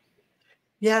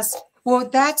 Yes. Well,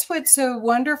 that's what's so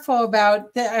wonderful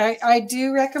about that. I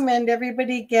do recommend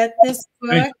everybody get this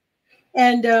book,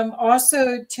 and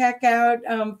also check out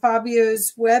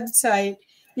Fabio's website,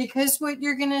 because what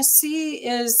you're going to see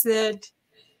is that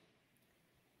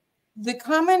the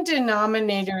common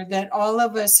denominator that all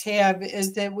of us have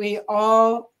is that we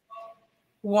all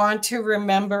want to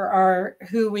remember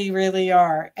who we really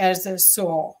are as a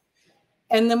soul.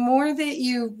 And the more that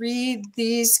you read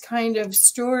these kind of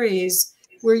stories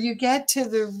where you get to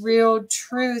the real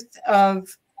truth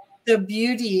of the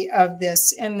beauty of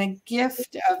this and the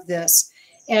gift of this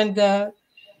and the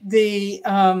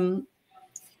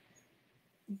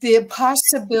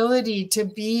possibility to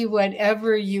be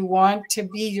whatever you want to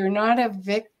be, you're not a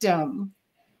victim.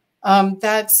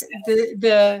 That's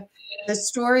the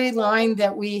storyline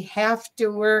that we have to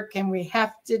work and we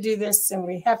have to do this and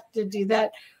we have to do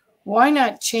that. Why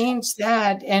not change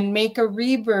that and make a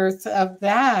rebirth of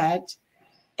that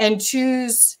and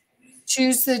choose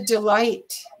the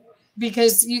delight?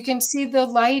 Because you can see the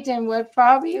light in what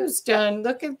Fabio's done.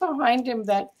 Look at behind him,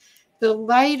 that the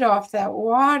light off that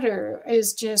water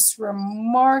is just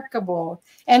remarkable.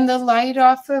 And the light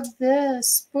off of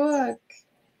this book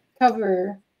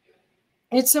cover,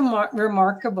 it's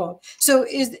remarkable. So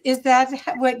is that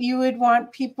what you would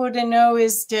want people to know,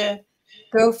 is to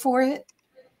go for it?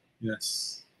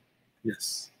 Yes.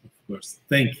 Yes, of course.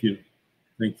 Thank you.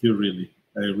 Thank you, really.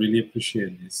 I really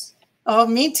appreciate this. Oh,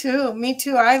 me too. Me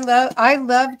too. I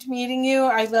loved meeting you.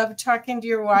 I loved talking to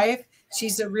your wife.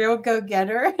 She's a real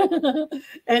go-getter.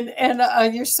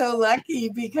 and you're so lucky,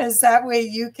 because that way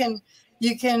you can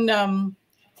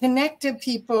connect to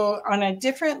people on a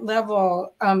different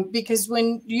level, because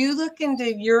when you look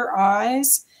into your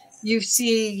eyes, you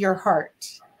see your heart.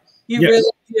 You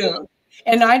really do.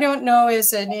 And I don't know,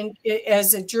 as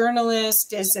a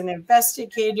journalist, as an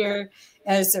investigator,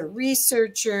 as a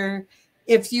researcher,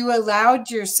 if you allowed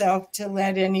yourself to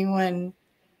let anyone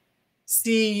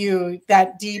see you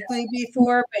that deeply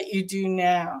before, but you do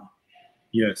now.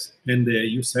 Yes, and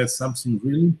you said something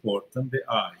really important, the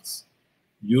eyes.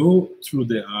 You, through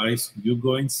the eyes, you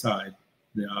go inside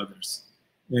the others.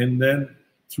 And then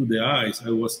through the eyes,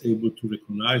 I was able to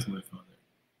recognize my father.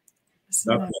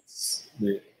 That was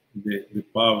the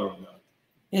power of that.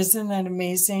 Isn't that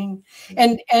amazing?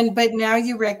 But now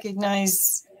you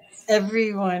recognize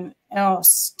everyone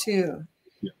else too.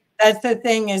 Yeah. That's the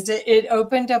thing, is that it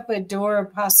opened up a door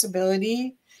of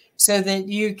possibility so that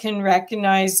you can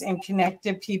recognize and connect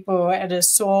to people at a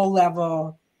soul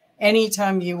level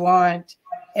anytime you want.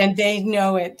 And they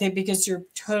know it because you're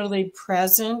totally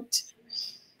present.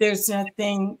 There's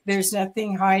nothing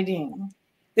hiding.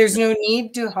 There's no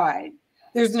need to hide.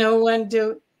 There's no one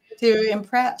to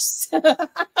impress. Isn't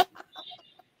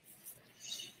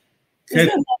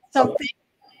that something?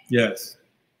 Yes.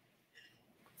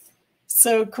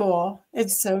 So cool.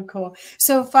 It's so cool.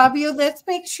 So Fabio, let's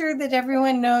make sure that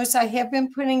everyone knows. I have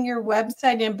been putting your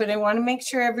website in, but I want to make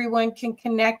sure everyone can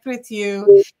connect with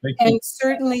you. And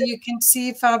certainly you can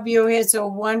see Fabio is a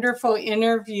wonderful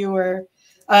interviewee.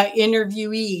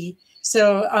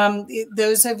 So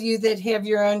those of you that have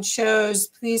your own shows,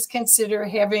 please consider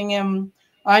having him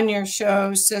on your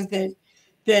show so that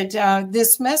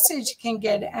this message can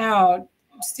get out.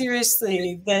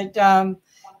 Seriously,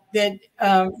 that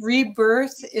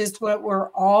rebirth is what we're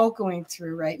all going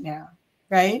through right now,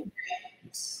 right?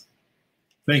 Yes.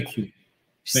 Thank you.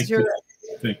 Thank you.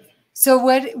 Thank you. So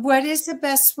what is the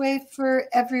best way for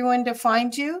everyone to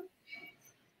find you?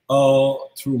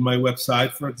 through my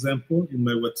website, for example. In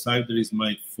my website, there is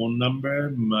my phone number,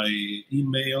 my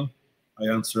email. I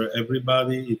answer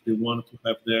everybody if they want to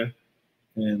have there,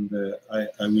 and I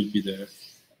will be there.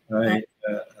 I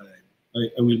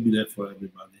will be there for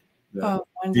everybody.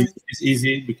 It's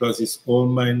easy because it's all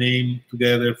my name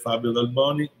together,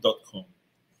 FabioDalBoni.com.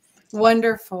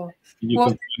 Wonderful. You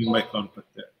can find my contact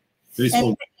there. There is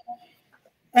all.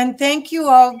 And thank you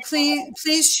all.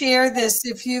 Please share this.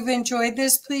 If you've enjoyed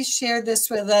this, please share this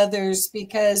with others,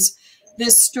 because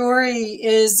this story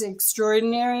is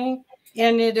extraordinary,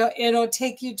 and it'll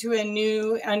take you to a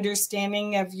new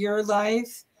understanding of your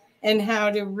life and how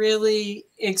to really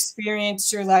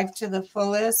experience your life to the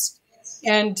fullest,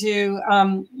 and to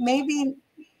maybe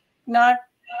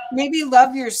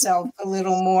love yourself a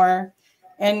little more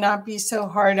and not be so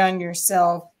hard on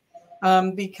yourself,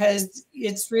 because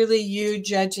it's really you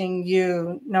judging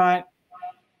you, not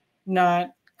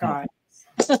God.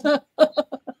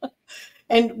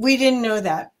 And we didn't know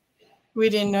that. We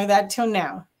didn't know that till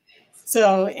now.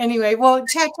 So anyway, well,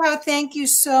 Ciao, thank you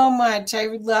so much. I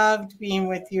loved being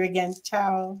with you again.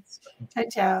 Ciao.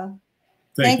 Ciao.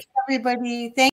 Thank you, everybody. Thank